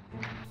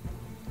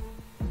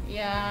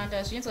 Yeah,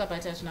 ndazvinzwa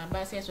but hazvina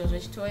basa izvozvo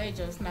chitoya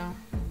just now.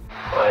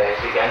 Alright,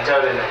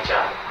 ndikantaure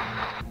nachama.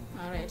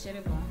 Alright,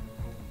 chiripo.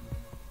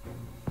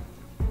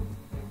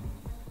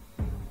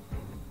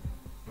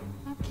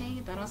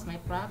 Okay, that was my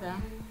brother,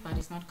 but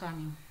he's not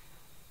coming.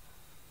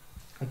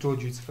 I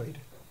told you it's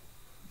Friday.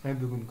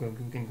 Maybe we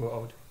can go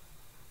out.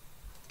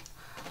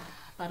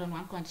 But on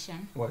one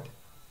condition. What?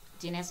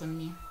 Dinner's on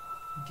me.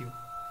 Thank you.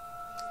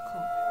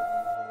 Cool.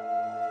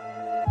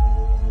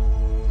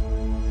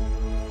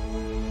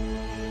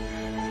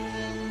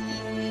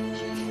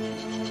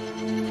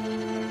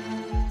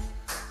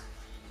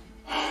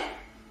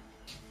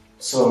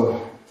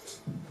 So,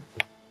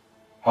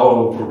 how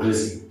are we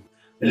progressing?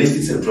 At least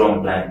it's a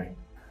drawn blank.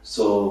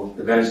 So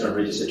the gun is not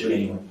registered to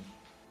anyone.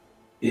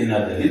 In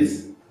other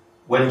words,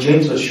 When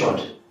James was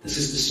shot, the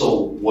sister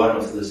saw one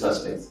of the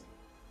suspects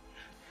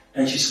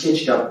and she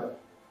sketched up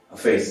a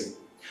face.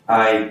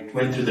 I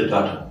went through the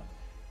data.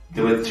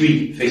 There were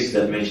 3 faces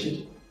that matched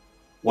it.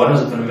 One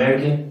was of an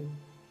American,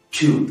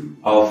 2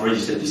 are of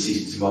registered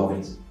deceased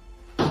Zimbabweans.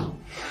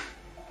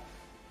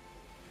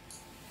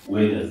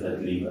 Where does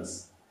that leave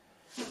us?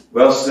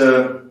 Well,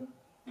 sir,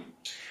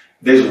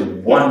 there's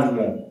one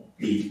more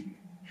lead.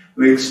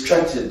 We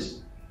extracted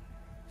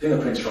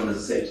fingerprints from the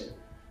set,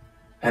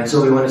 and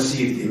so we want to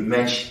see if they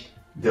match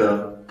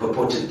the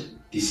purported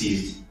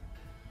deceased.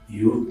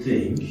 You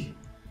think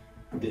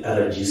the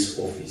RG's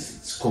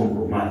office is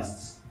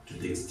compromised to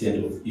the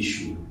extent of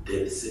issuing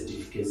death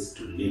certificates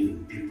to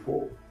living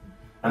people?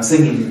 I'm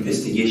saying in the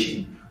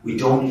investigation, we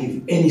don't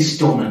leave any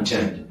stone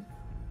unturned.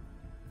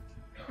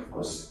 Of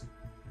course.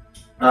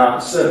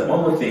 Sir,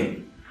 one more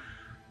thing.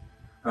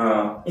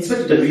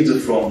 Inspector Davidzo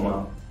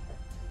from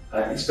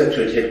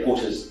Inspectorate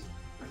Headquarters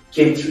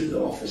came through the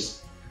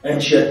office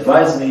and she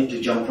advised me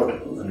to jump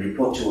protocol and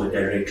report to her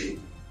directly.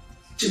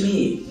 To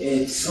me,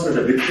 it sounded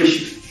a bit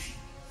fishy.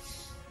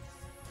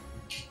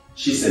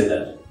 She said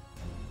that?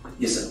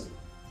 Yes, sir.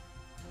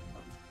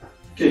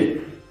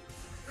 Okay.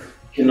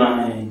 Can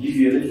I give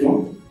you a little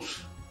one?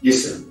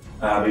 Yes, sir.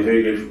 I'll be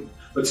very grateful.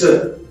 But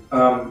sir,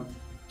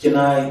 can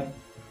I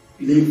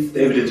leave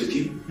the evidence with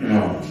you?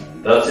 No,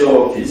 that's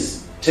your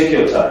office. Take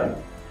your time.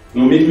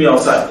 You'll meet me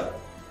outside.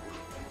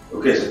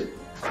 Okay, sir.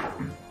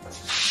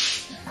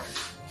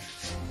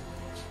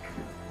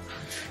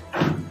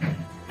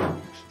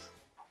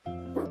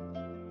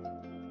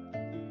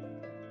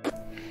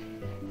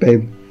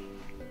 Babe,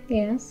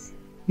 Yes.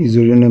 is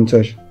your real name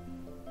Tash?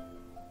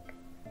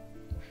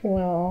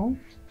 Well,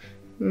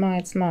 no,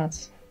 it's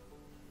not.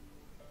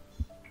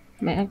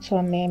 My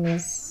actual name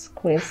is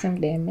Grace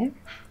Ndeme.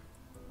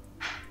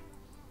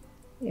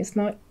 It's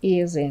not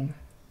easy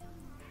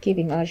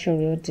giving out your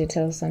real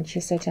details and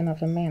she's certain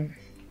of a man.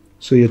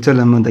 So you're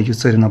telling me that you're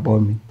certain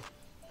about me?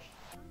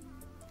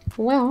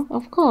 Well,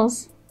 of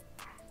course.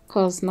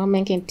 Because no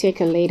man can take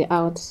a lady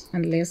out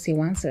unless he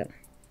wants it.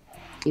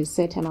 He's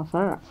certain of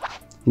her.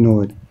 You know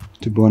what?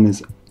 To be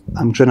honest,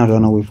 I'm trying to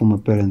run away from my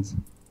parents.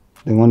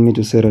 They want me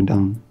to settle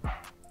down.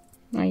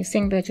 Are you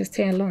saying that you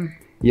stay alone?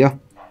 Yeah,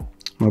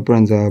 my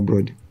parents are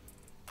abroad.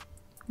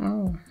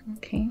 Oh,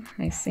 okay,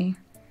 I see.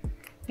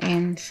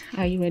 And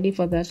are you ready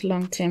for that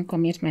long-term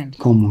commitment?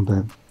 Come on,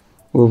 babe.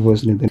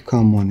 Obviously, then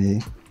come on,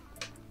 eh?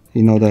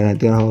 You know that at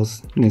their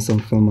house needs some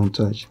film and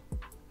touch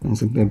and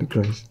some baby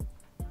cries.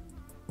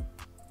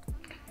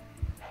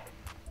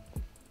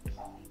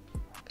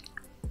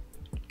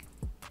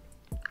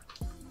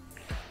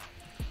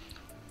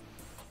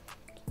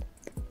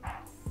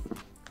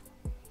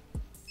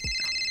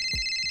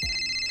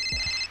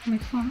 My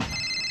phone.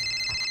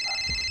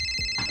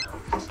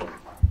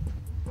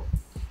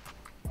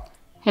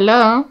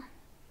 Hello?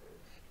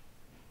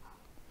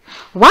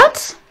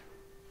 What?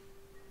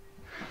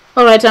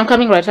 Alright, I'm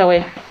coming right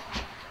away.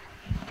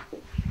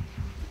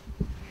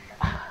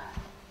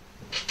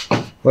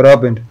 What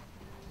happened?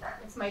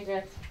 It's my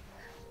dad.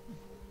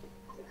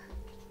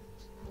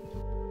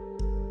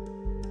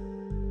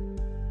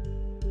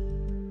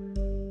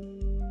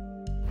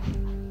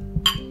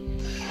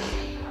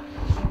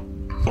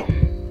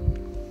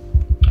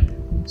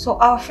 So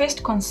our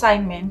first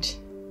consignment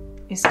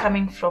is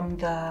coming from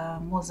the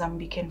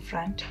Mozambican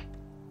front.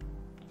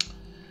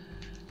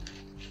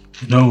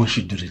 You know, we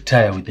should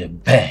retire with a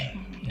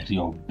bang, a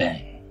real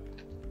bang.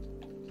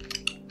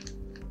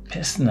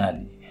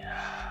 Personally,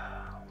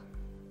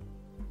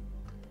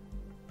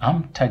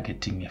 I'm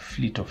targeting a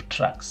fleet of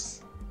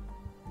trucks.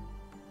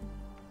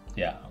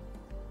 Yeah.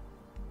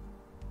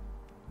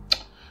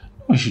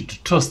 We should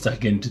toast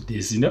again to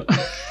this, you know?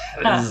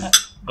 This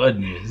is good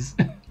news.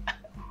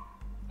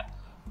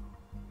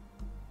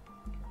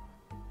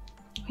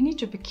 We need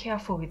to be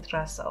careful with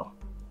Russell.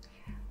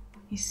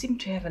 He seemed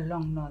to have a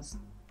long nose.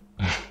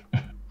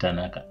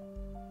 Tanaka.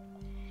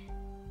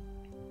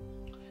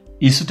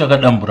 Isu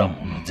takadambura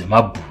mhuno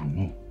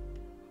dzemabhunu.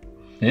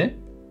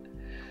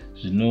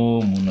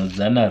 Zvino mhuno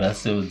dzana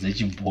Russell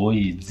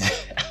dzechibhoyi idzi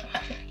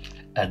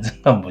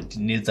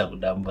hadzingambotinetsa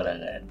kudambura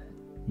kana.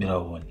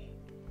 Miraone.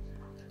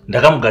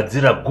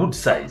 Ndakamugadzira good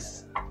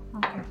size.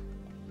 Okay.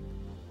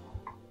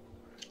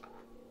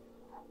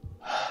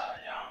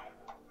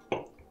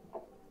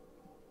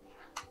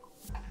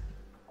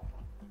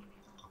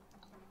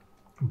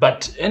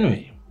 But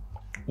anyway,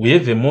 we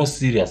have a more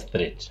serious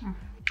threat.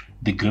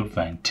 The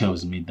grapevine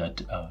tells me that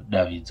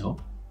Davidzo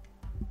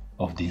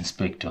of the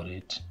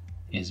inspectorate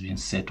has been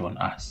set on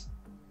us.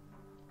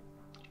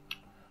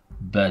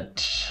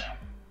 But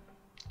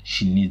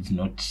she needs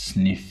not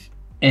sniff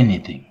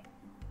anything.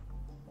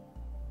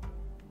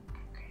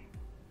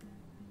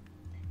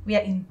 We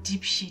are in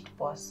deep shit,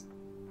 boss.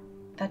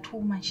 That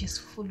woman, she's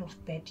full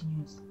of bad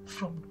news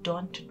from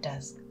dawn to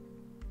dusk.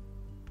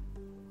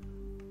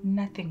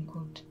 Nothing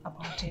good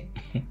about it.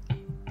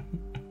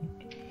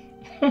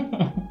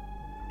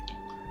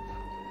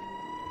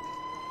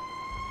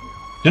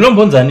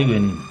 Ndinombonzani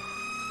kwenini?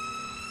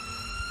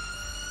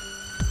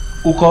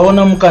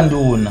 Ukaona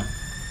Mukandiona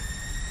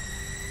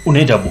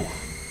unoita bofu.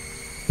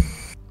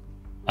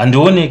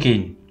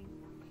 Andionekeni.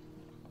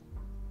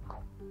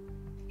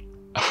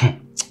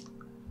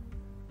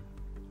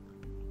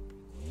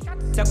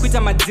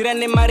 takuita madzira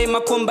nemari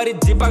makomba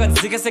ridzipa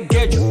akadzika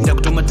segejo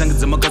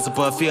ndakutomatangidza makasa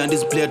pafi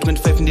handisi player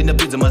 25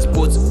 ndinapedza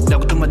masports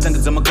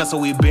ndakutomatangidza makasa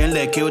uibn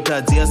like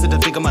eotadzi asati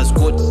apfeka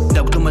mascot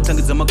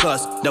ndakutomatangidza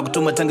makasa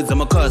ndakutomatangidza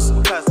makasa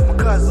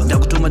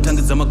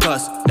ndakutomatangidza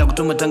makasa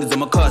ndakutomatangidza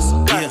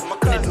makasa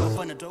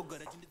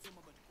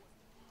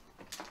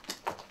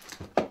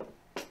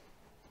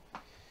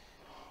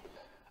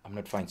I'm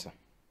not fine, sir.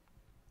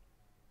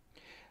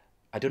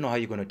 I don't know how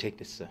you're going to take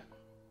this, sir.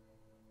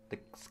 The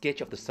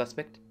sketch of the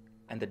suspect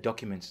and the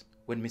documents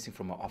went missing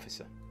from our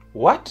officer.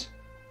 What?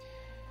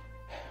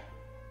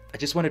 I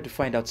just wanted to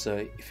find out,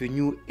 sir, if you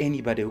knew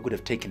anybody who could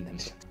have taken them.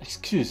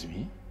 Excuse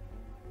me?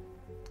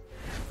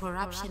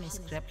 Corruption is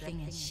grappling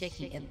and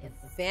shaking at the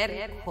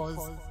very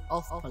cause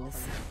of policy.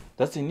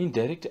 That's an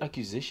indirect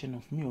accusation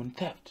of me on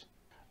theft.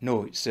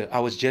 No, sir, I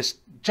was just...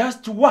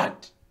 Just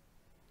what?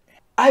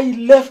 I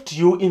left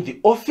you in the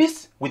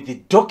office with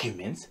the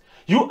documents.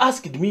 You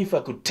asked me if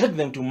I could take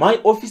them to my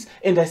office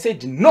and I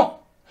said no.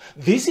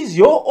 This is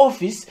your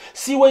office.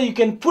 See where you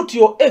can put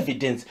your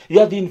evidence. You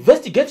are the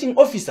investigating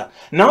officer.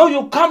 Now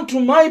you come to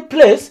my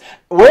place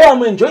where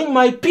I'm enjoying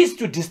my peace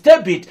to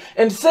disturb it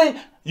and say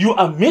you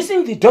are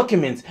missing the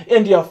documents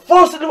and you are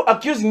falsely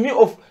accusing me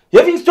of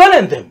having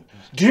stolen them.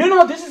 Do you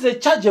know this is a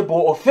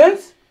chargeable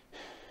offense?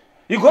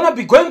 You're going to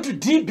be going to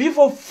DB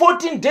for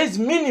 14 days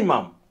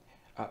minimum.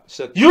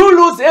 Sir, you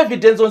lose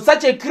evidence on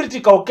such a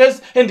critical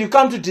case and you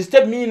come to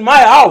disturb me in my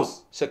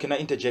house. Sir, can I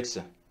interject,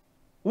 sir?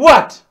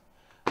 What?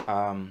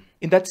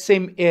 In that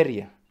same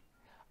area,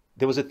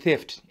 there was a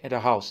theft at a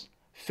house.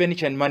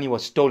 Furniture and money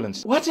was stolen.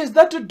 What has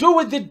that to do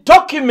with the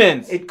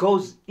documents? It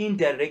goes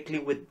indirectly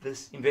with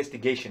this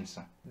investigation,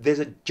 sir. There's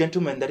a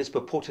gentleman that is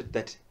purported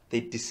that they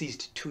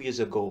deceased 2 years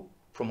ago,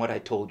 from what I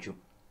told you.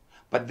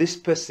 But this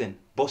person,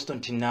 Boston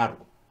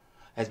Tinaro,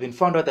 has been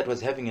found out that was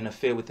having an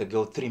affair with a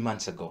girl 3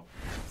 months ago.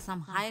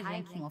 Some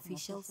high-ranking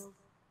officials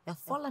have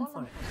fallen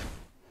for it.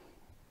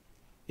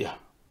 Yeah.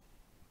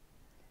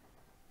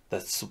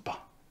 That's super.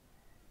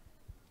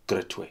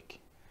 Great work.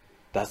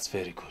 That's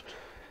very good.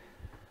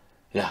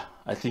 Yeah,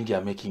 I think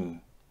you're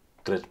making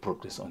great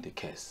progress on the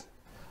case.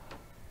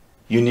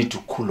 You need to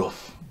cool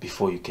off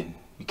before you can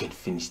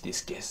finish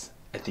this case.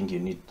 I think you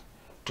need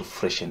to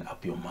freshen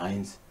up your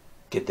minds,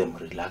 get them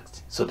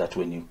relaxed, so that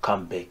when you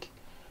come back,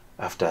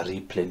 after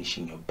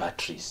replenishing your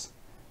batteries,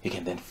 you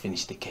can then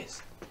finish the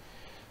case.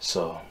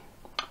 So,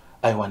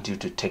 I want you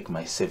to take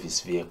my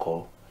service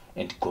vehicle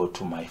and go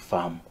to my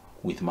farm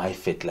with my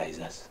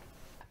fertilizers.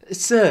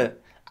 Sir,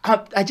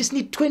 I just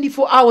need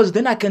 24 hours,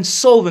 then I can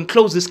solve and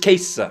close this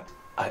case, sir.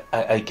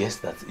 I guess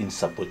that's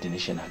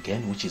insubordination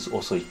again, which is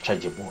also a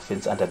chargeable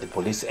offense under the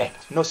Police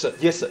Act. No, sir.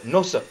 Yes, sir.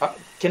 No, sir.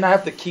 Can I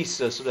have the keys,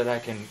 sir, so that I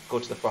can go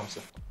to the farm,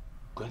 sir?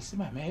 Go and see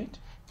my maid.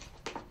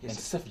 Yes, and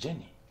sir. safe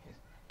journey. Yes.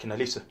 Can I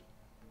leave, sir?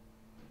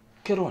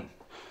 Get on.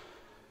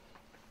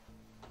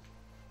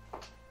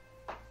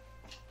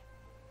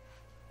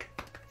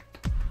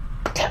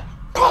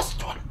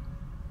 Cost one.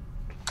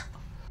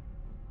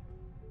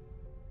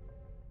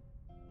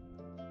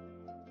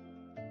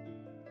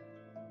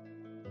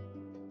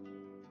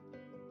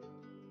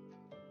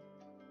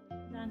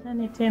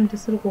 Ndane time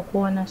tisiri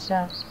kukuona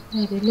sha.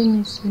 I really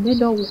miss you.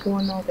 Ndeda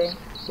kukuona ube.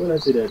 Una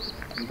sirati.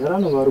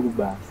 Ndarano vari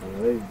kubasa,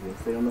 vaibve.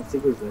 Saka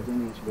masiku zvacho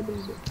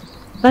nechikudai.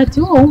 But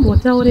you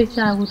umbotaure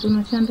chako kuti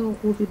unoshanda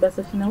ukupi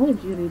basa china where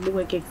do you really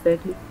work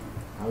exactly?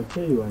 I'll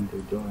tell you one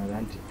day, don't worry,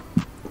 auntie.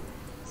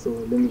 So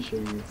let me show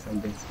you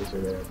something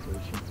special that I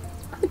told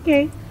you.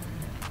 Okay.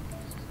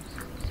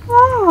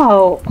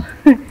 Wow.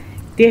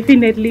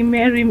 Definitely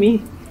marry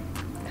me.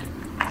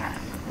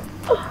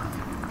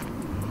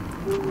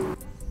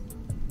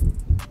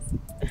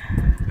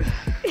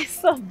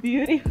 It's so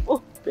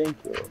beautiful. Thank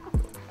you.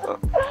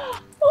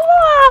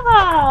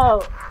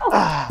 Wow.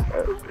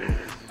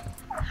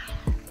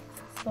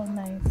 So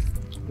nice.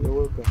 You're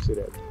welcome to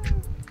that.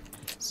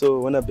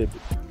 So, wana baby.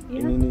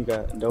 Inini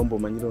ka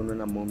ndaumbomanyira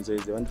unona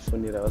momzeze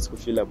vandifonera vasi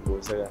kufila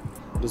bro saka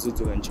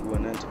ndozodzoka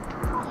ndichikuona nje.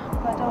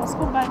 But I was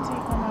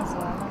kubatika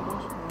mazuva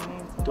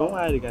ano. Don't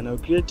worry, kana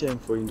create time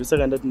for you.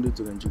 Ndosaka ndati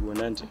ndodzoka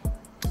ndichikuona nje.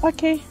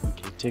 Okay.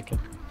 Okay, take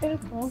care. Okay,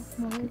 bro.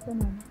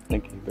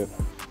 Okay, babe.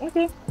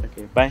 Okay.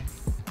 Okay, bye.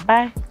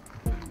 Bye.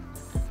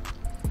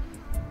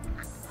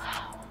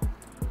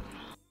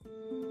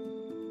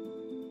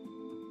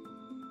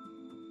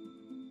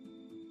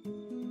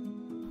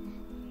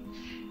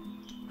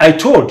 I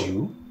told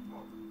you,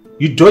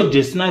 you dodged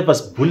the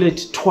sniper's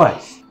bullet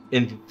twice,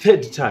 and the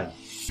third time,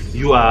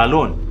 you are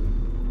alone.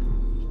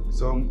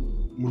 So,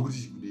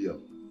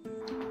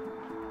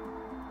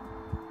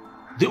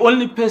 the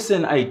only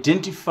person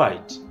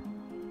identified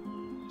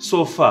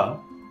so far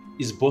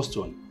is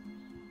Boston.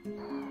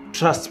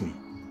 Trust me,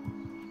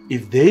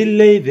 if they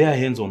lay their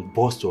hands on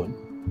Boston,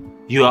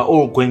 you are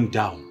all going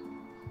down.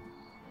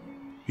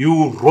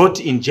 You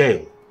rot in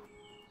jail.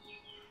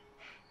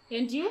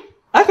 And you?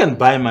 I can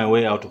buy my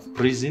way out of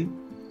prison.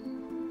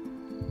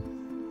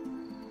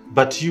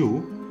 But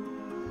you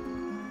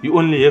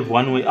only have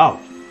one way out.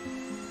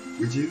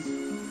 Which is?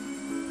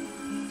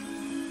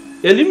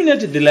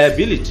 Eliminate the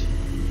liability,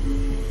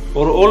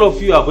 or all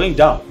of you are going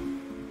down.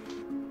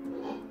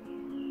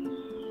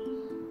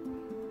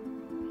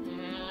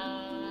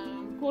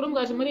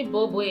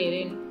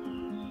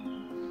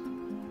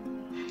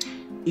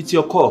 It's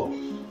your call.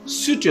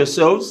 Suit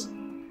yourselves.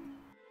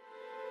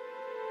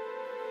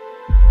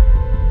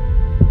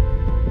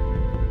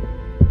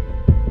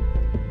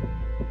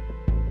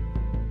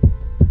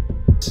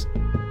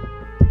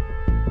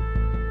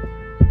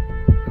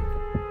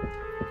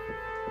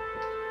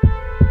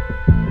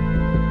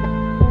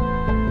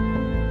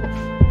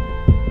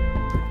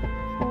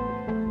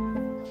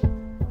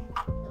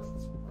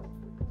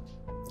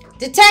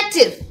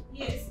 Detective!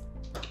 Yes.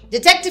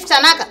 Detective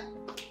Tanaka!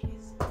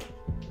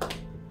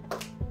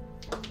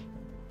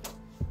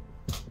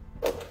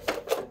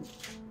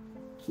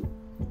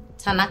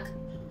 Tanaka,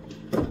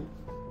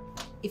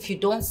 if you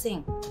don't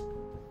sing,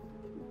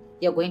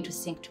 you're going to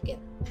sing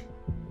together.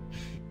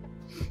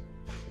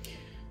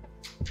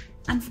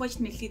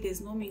 Unfortunately,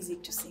 there's no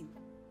music to sing.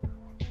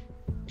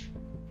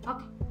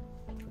 Okay.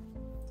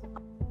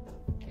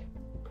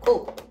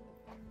 Cool.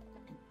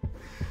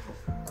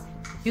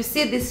 You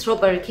see this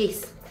robbery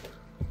case?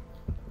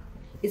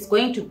 It's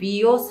going to be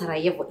your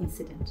Sarajevo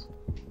incident.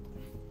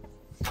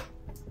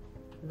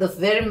 The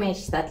very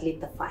match that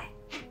lit the fire.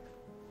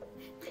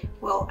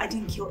 Well, I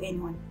didn't kill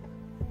anyone.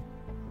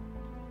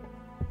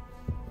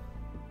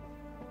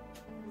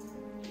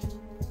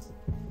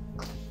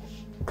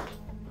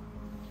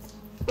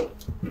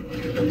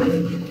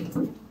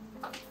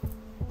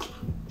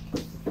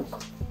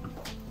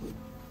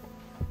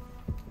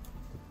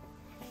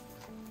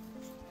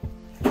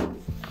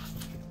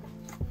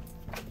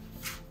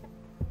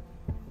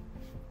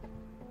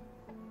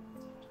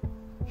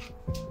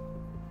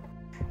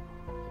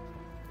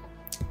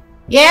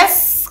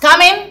 Yes,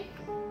 come in.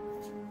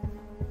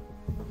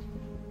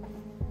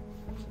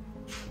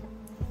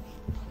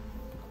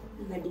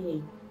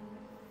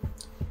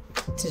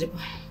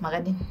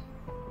 Magadin.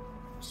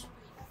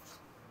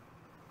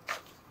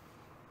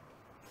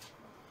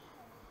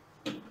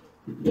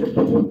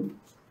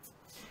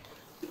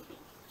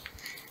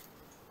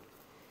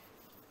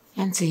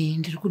 Yanzi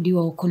ndiri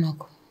kudiwa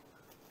ukonoko.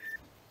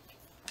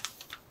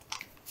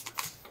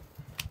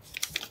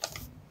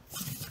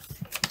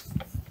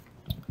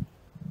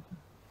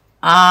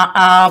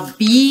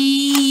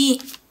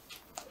 B.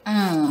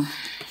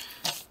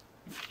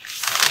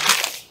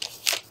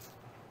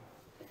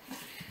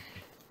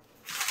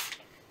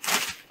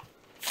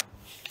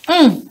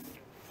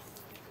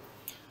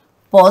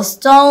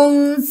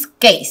 Boston's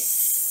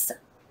case.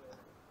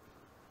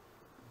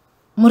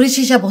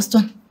 Murishisha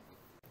Boston.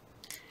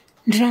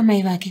 Drama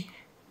ivake.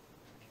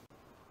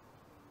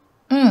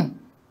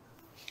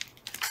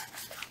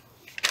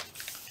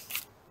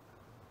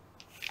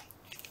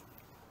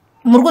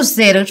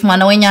 Murkusere kuti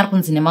mwana wenyu ari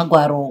kunzi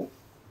nemagwaro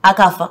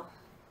akafa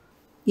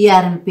iye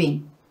ari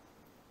mupenyu.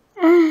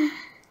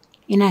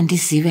 Ina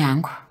handizivi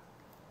hangu.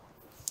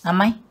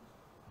 Amai?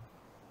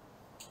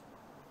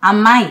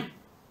 Amai?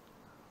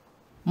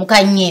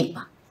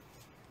 Mukanyepa.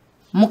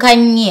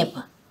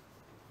 Mukanyepa.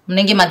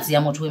 Munenge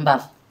madziya moto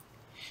wembavha.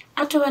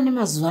 Atova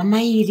nemazuva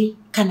mairi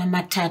kana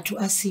matatu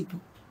asipo.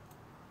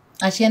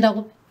 Achienda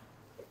kupi?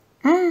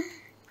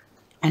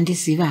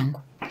 Handizivi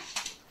hangu.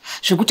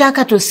 Zvekuti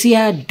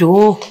akatosiya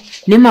dhoo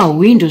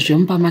nemawindo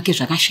zvemumba make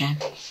zvakashama.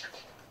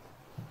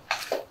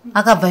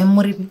 Akabva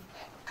imuripi?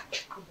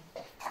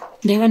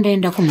 Ndaiva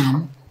ndaenda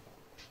kumhamo.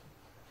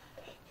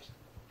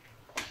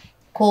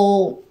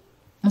 Ko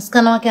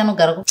musikana wake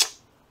anogara kupi?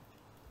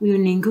 Uyu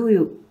ningi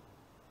uyu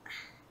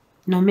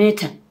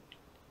Nometa.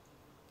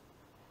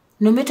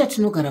 Nometa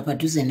tinogara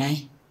padhuze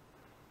naye.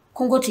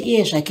 Kungoti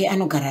iye zvake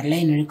anogara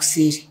line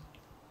rekuseri.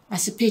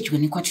 Asi pedyo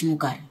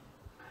nekwatinogara.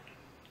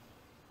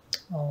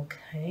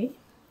 Okay.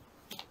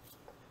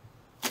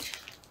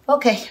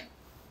 Okay.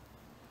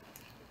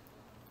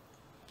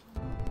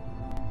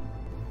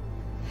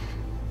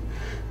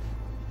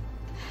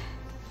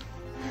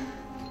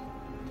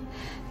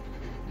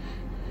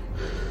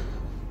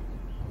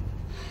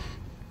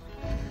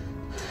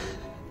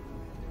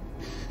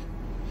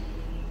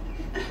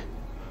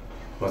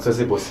 What's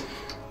the boss?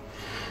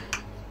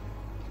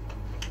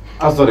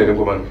 I'm sorry,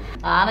 Gomano.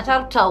 Ana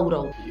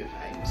chakutaura.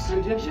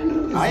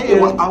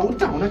 Aiwa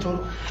autaona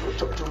choro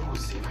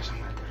uziva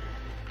shamari.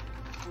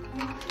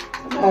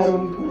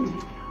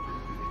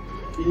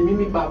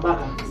 Mimi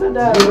baba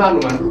sada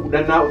vanhu vandiri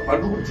kuda nawo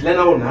vandiri kudhila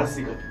nawo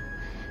nhasi ka.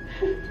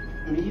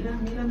 Mira.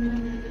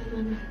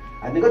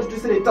 Handingati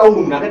tisere tauro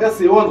munhu akaita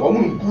sewe wanzwa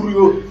munhu mukuru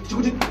yo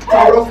chikuti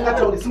taura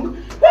usingatauri simu.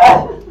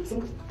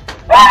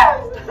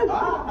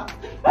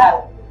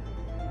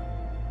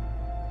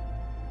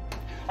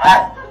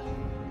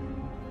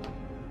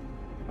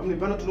 Amne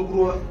pano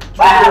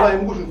tunokurova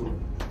yemukuzvinzwa.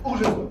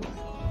 Ukuzvinzwa.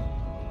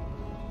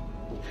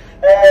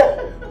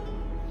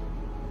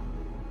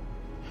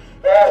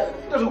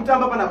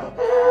 Ndozokutamba panapa.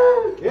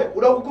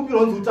 Uda kukumbira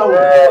unzi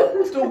utaura.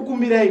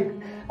 Sitokukumbira ipo.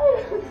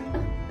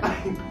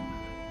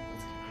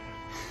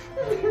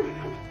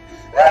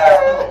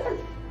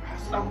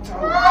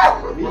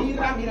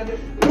 Mira.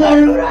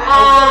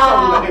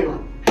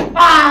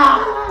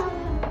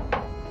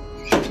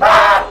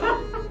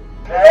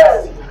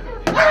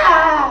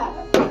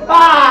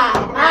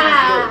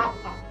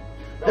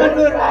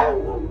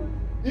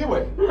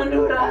 Iwe.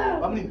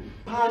 Vamini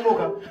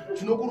panoka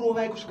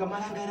tinokurovai kusvika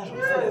marangaira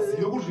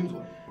zvamusingazive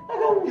kuzvinzwa.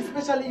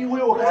 Especially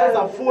iwe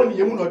wakashandisa foni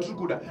yemunhu watiri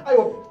kuda.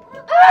 Aiwa.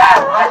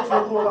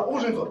 Tinokurova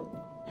uzvinzwa.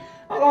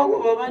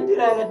 Akangobva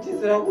mandira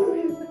akatizira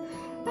kurwisa.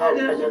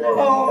 Handina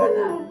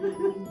chandakaona.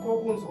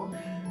 Kokunzwa.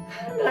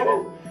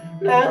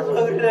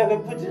 Ndakanzwa kurira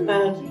kwepfuti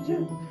nhatu che.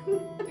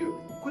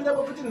 Kurira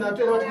kwepfuti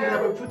nhatu ere vati kurira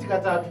kwepfuti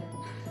katatu.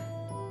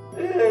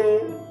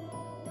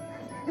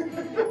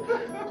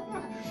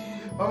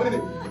 Vamini,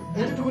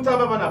 kuti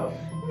tikutamba panapa.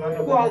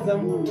 Ndikwaza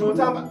munhu.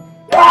 Tikutamba.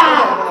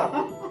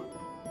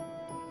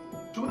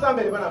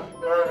 Tikutamba ere panapa.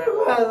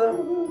 Ndikwaza.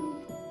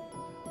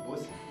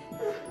 Boss,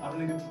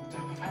 avanenge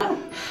tikutamba panapa.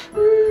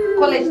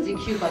 College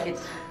DQ bucket.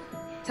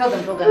 Tell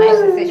them to organize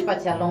a search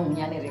party along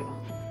Munyani River.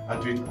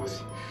 I'll do it,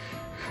 boss.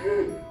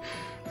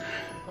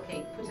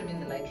 Okay, put him in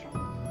the light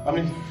room. I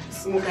mean,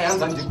 smoke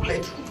hands and the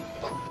light room.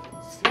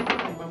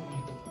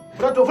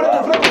 Frato.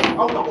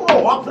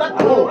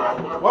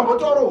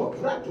 Wambotoro.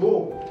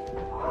 Frato.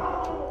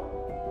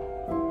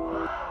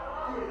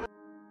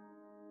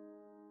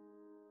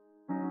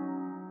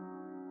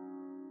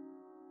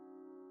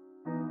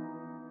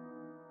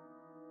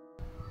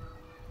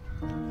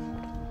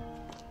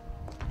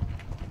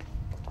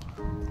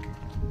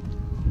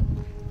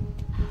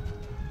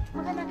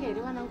 Makanaka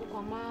here vanangu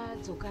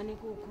kwamadzoka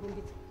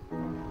nekukurumbidza.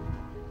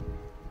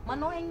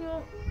 Mwana wenyu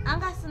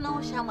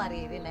angasinawo shamwari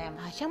here naye?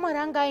 Shamwari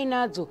anga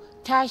ainadzo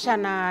Tasha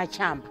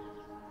naChamba.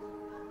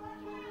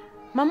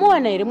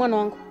 Mamuwana here mwana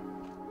wangu?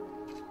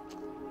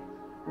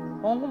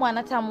 Wangu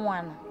mwana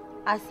tamuwana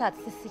asi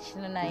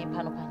hatisisichine naye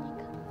pano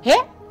panyika.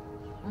 He?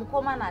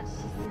 Mukomana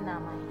hatichisina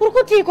mai. Uri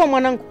kutiko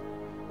mwanangu?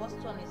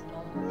 Boston is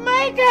normal.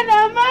 Mai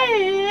kana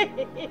mai.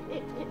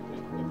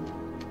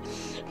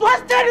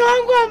 Boston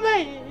wangu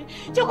amai.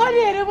 Chokwadi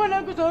here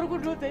mwanangu zvauri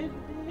kundodza izvi.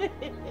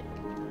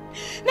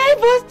 Nai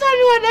Boston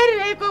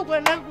wadarireko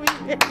mwanangu.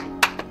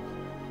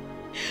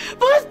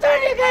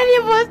 Boston kani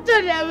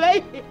Boston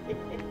amai.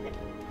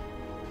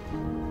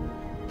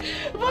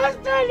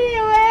 Boston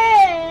iwe.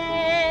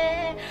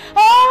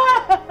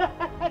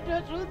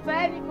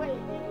 Ndozvudzani kwai.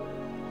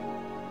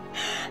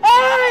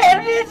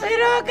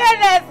 Ndisiroka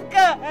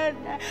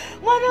nasikana.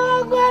 Mwana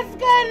wangu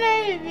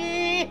asikana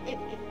ivi.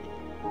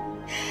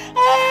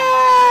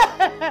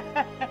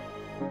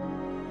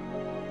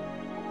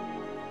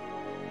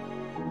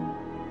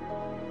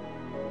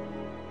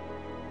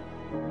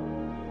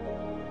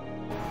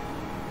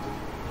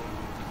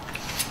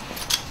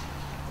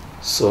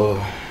 So,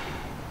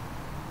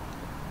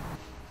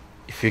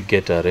 if you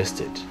get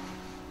arrested,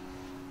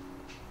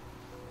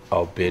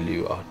 I'll bail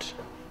you out.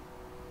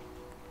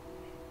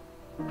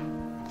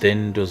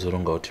 Then those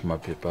who out my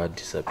paper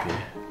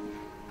disappear.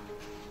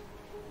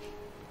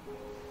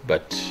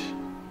 But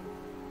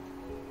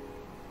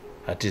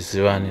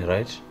hatizivani,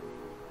 right?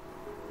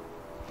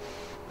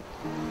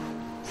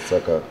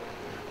 Saka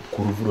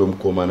kuruvuro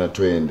mukomana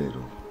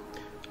toendero.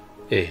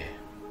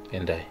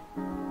 And I.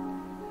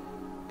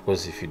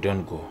 Because if you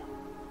don't go,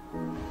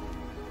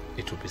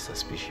 it will be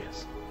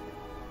suspicious.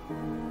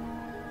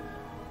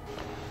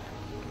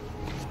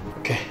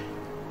 Okay.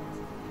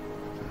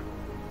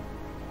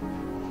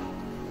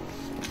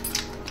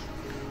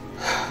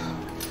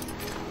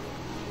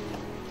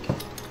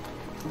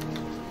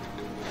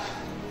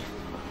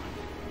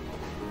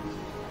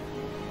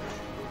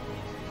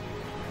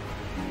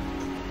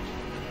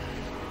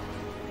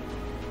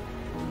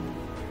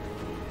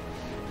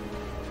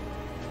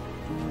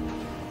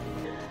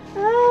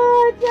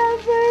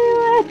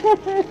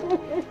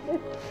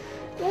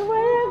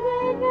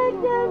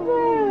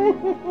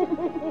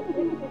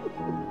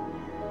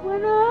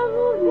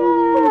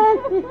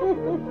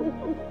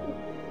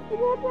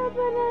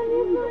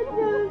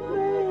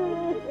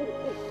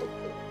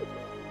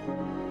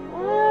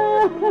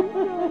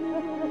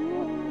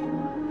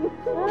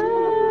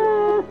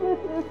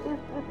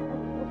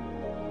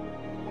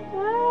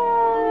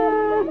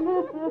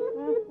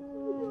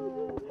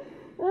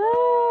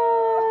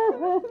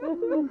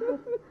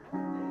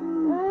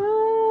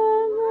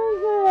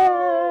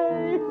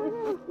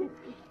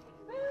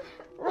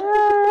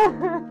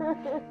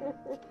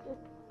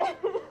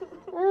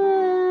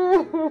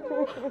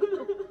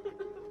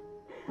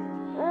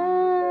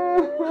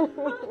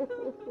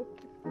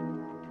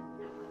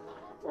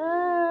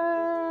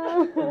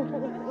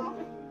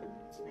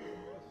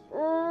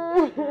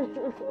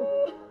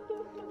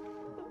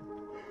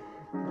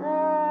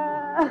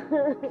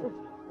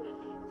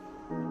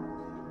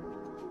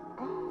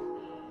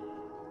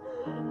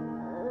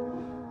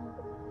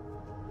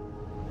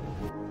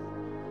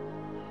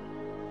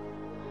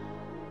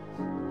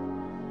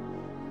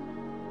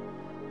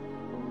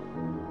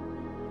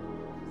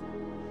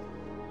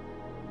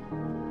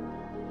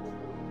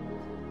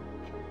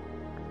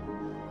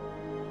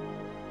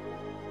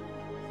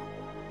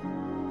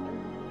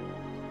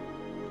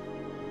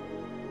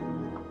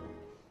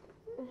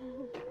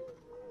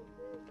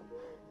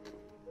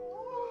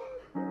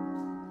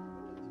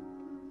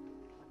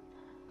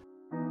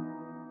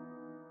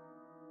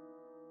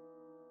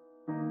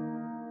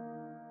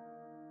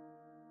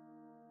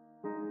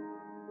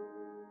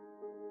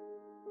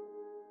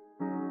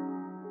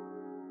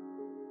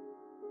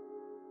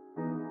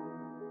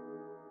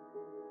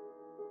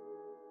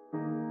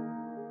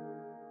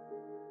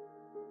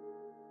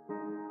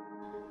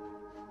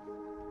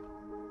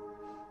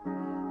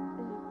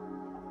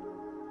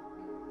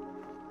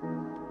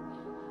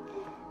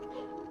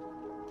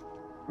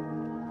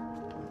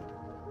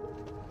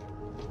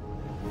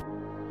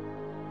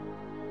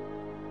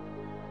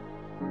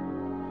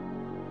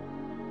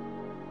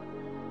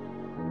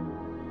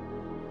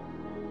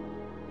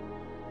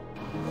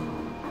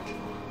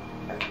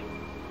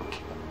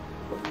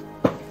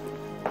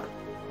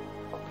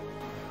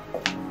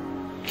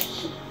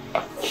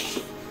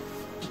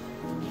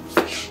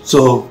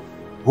 So,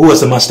 who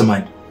was the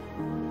mastermind?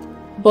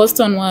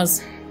 Boston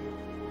was.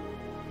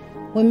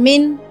 We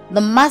mean the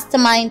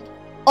mastermind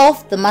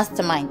of the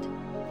mastermind.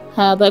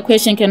 That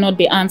question cannot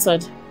be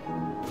answered.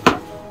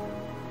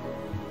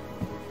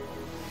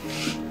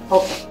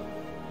 Okay.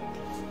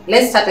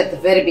 Let's start at the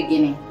very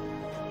beginning.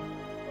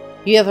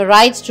 You have a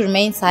right to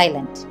remain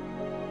silent.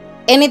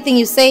 Anything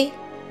you say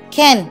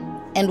can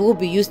and will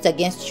be used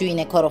against you in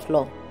a court of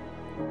law.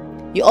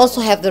 You also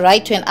have the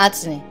right to an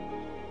attorney.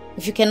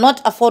 If you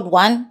cannot afford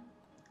one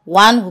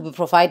will be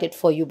provided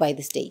for you by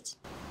the state.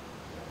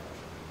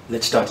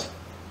 Let's start.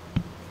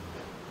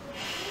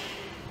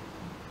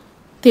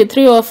 The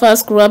three of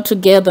us grew up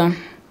together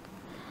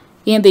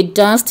in the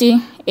dusty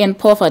and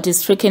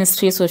poverty-stricken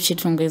streets of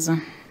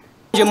Chitungwiza.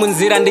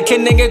 munzira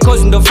ndikenenge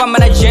cause ndofamba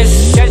na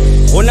Jedza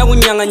ona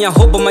kunyanganya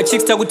hobo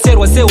machicks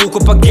takuterwa sehuko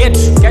pagetu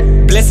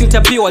blessing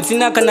tapiwa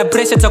tina kana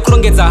pressure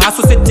takurongedza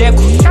haso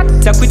sedeko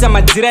takuita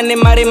madzira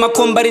nemare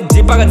makomba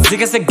ridipa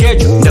akadzika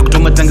segejo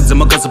ndakutoma tangidza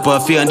makasa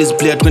pafi handisi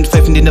player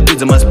 25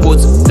 ndinapedza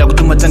masports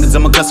ndakutoma tangidza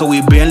makasa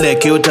we band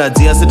like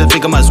yotadzi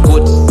asatapfeka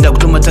mascot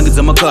ndakutoma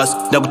tangidza makasa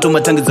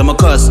ndakutoma tangidza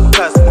makasa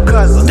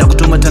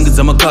ndakutoma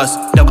tangidza makasa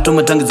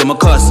ndakutoma tangidza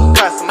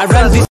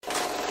makasa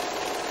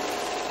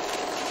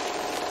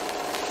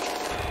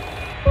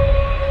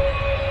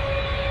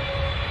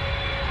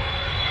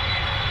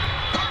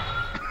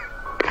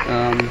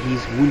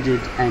He's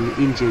wounded and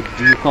injured.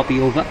 Do you copy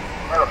over?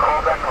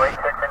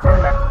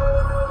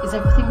 Is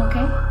everything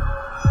okay?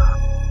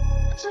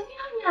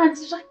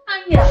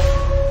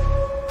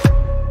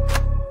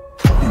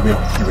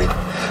 Iwe.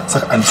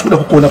 Saka andisuda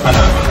kukuona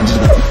panapa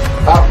anditi.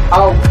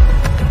 Au.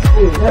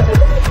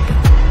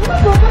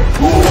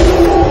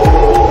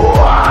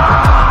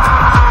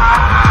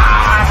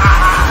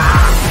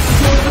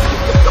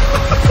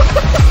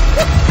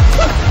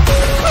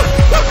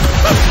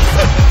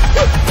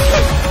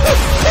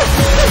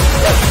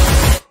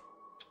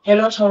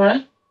 Hello,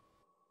 Tora.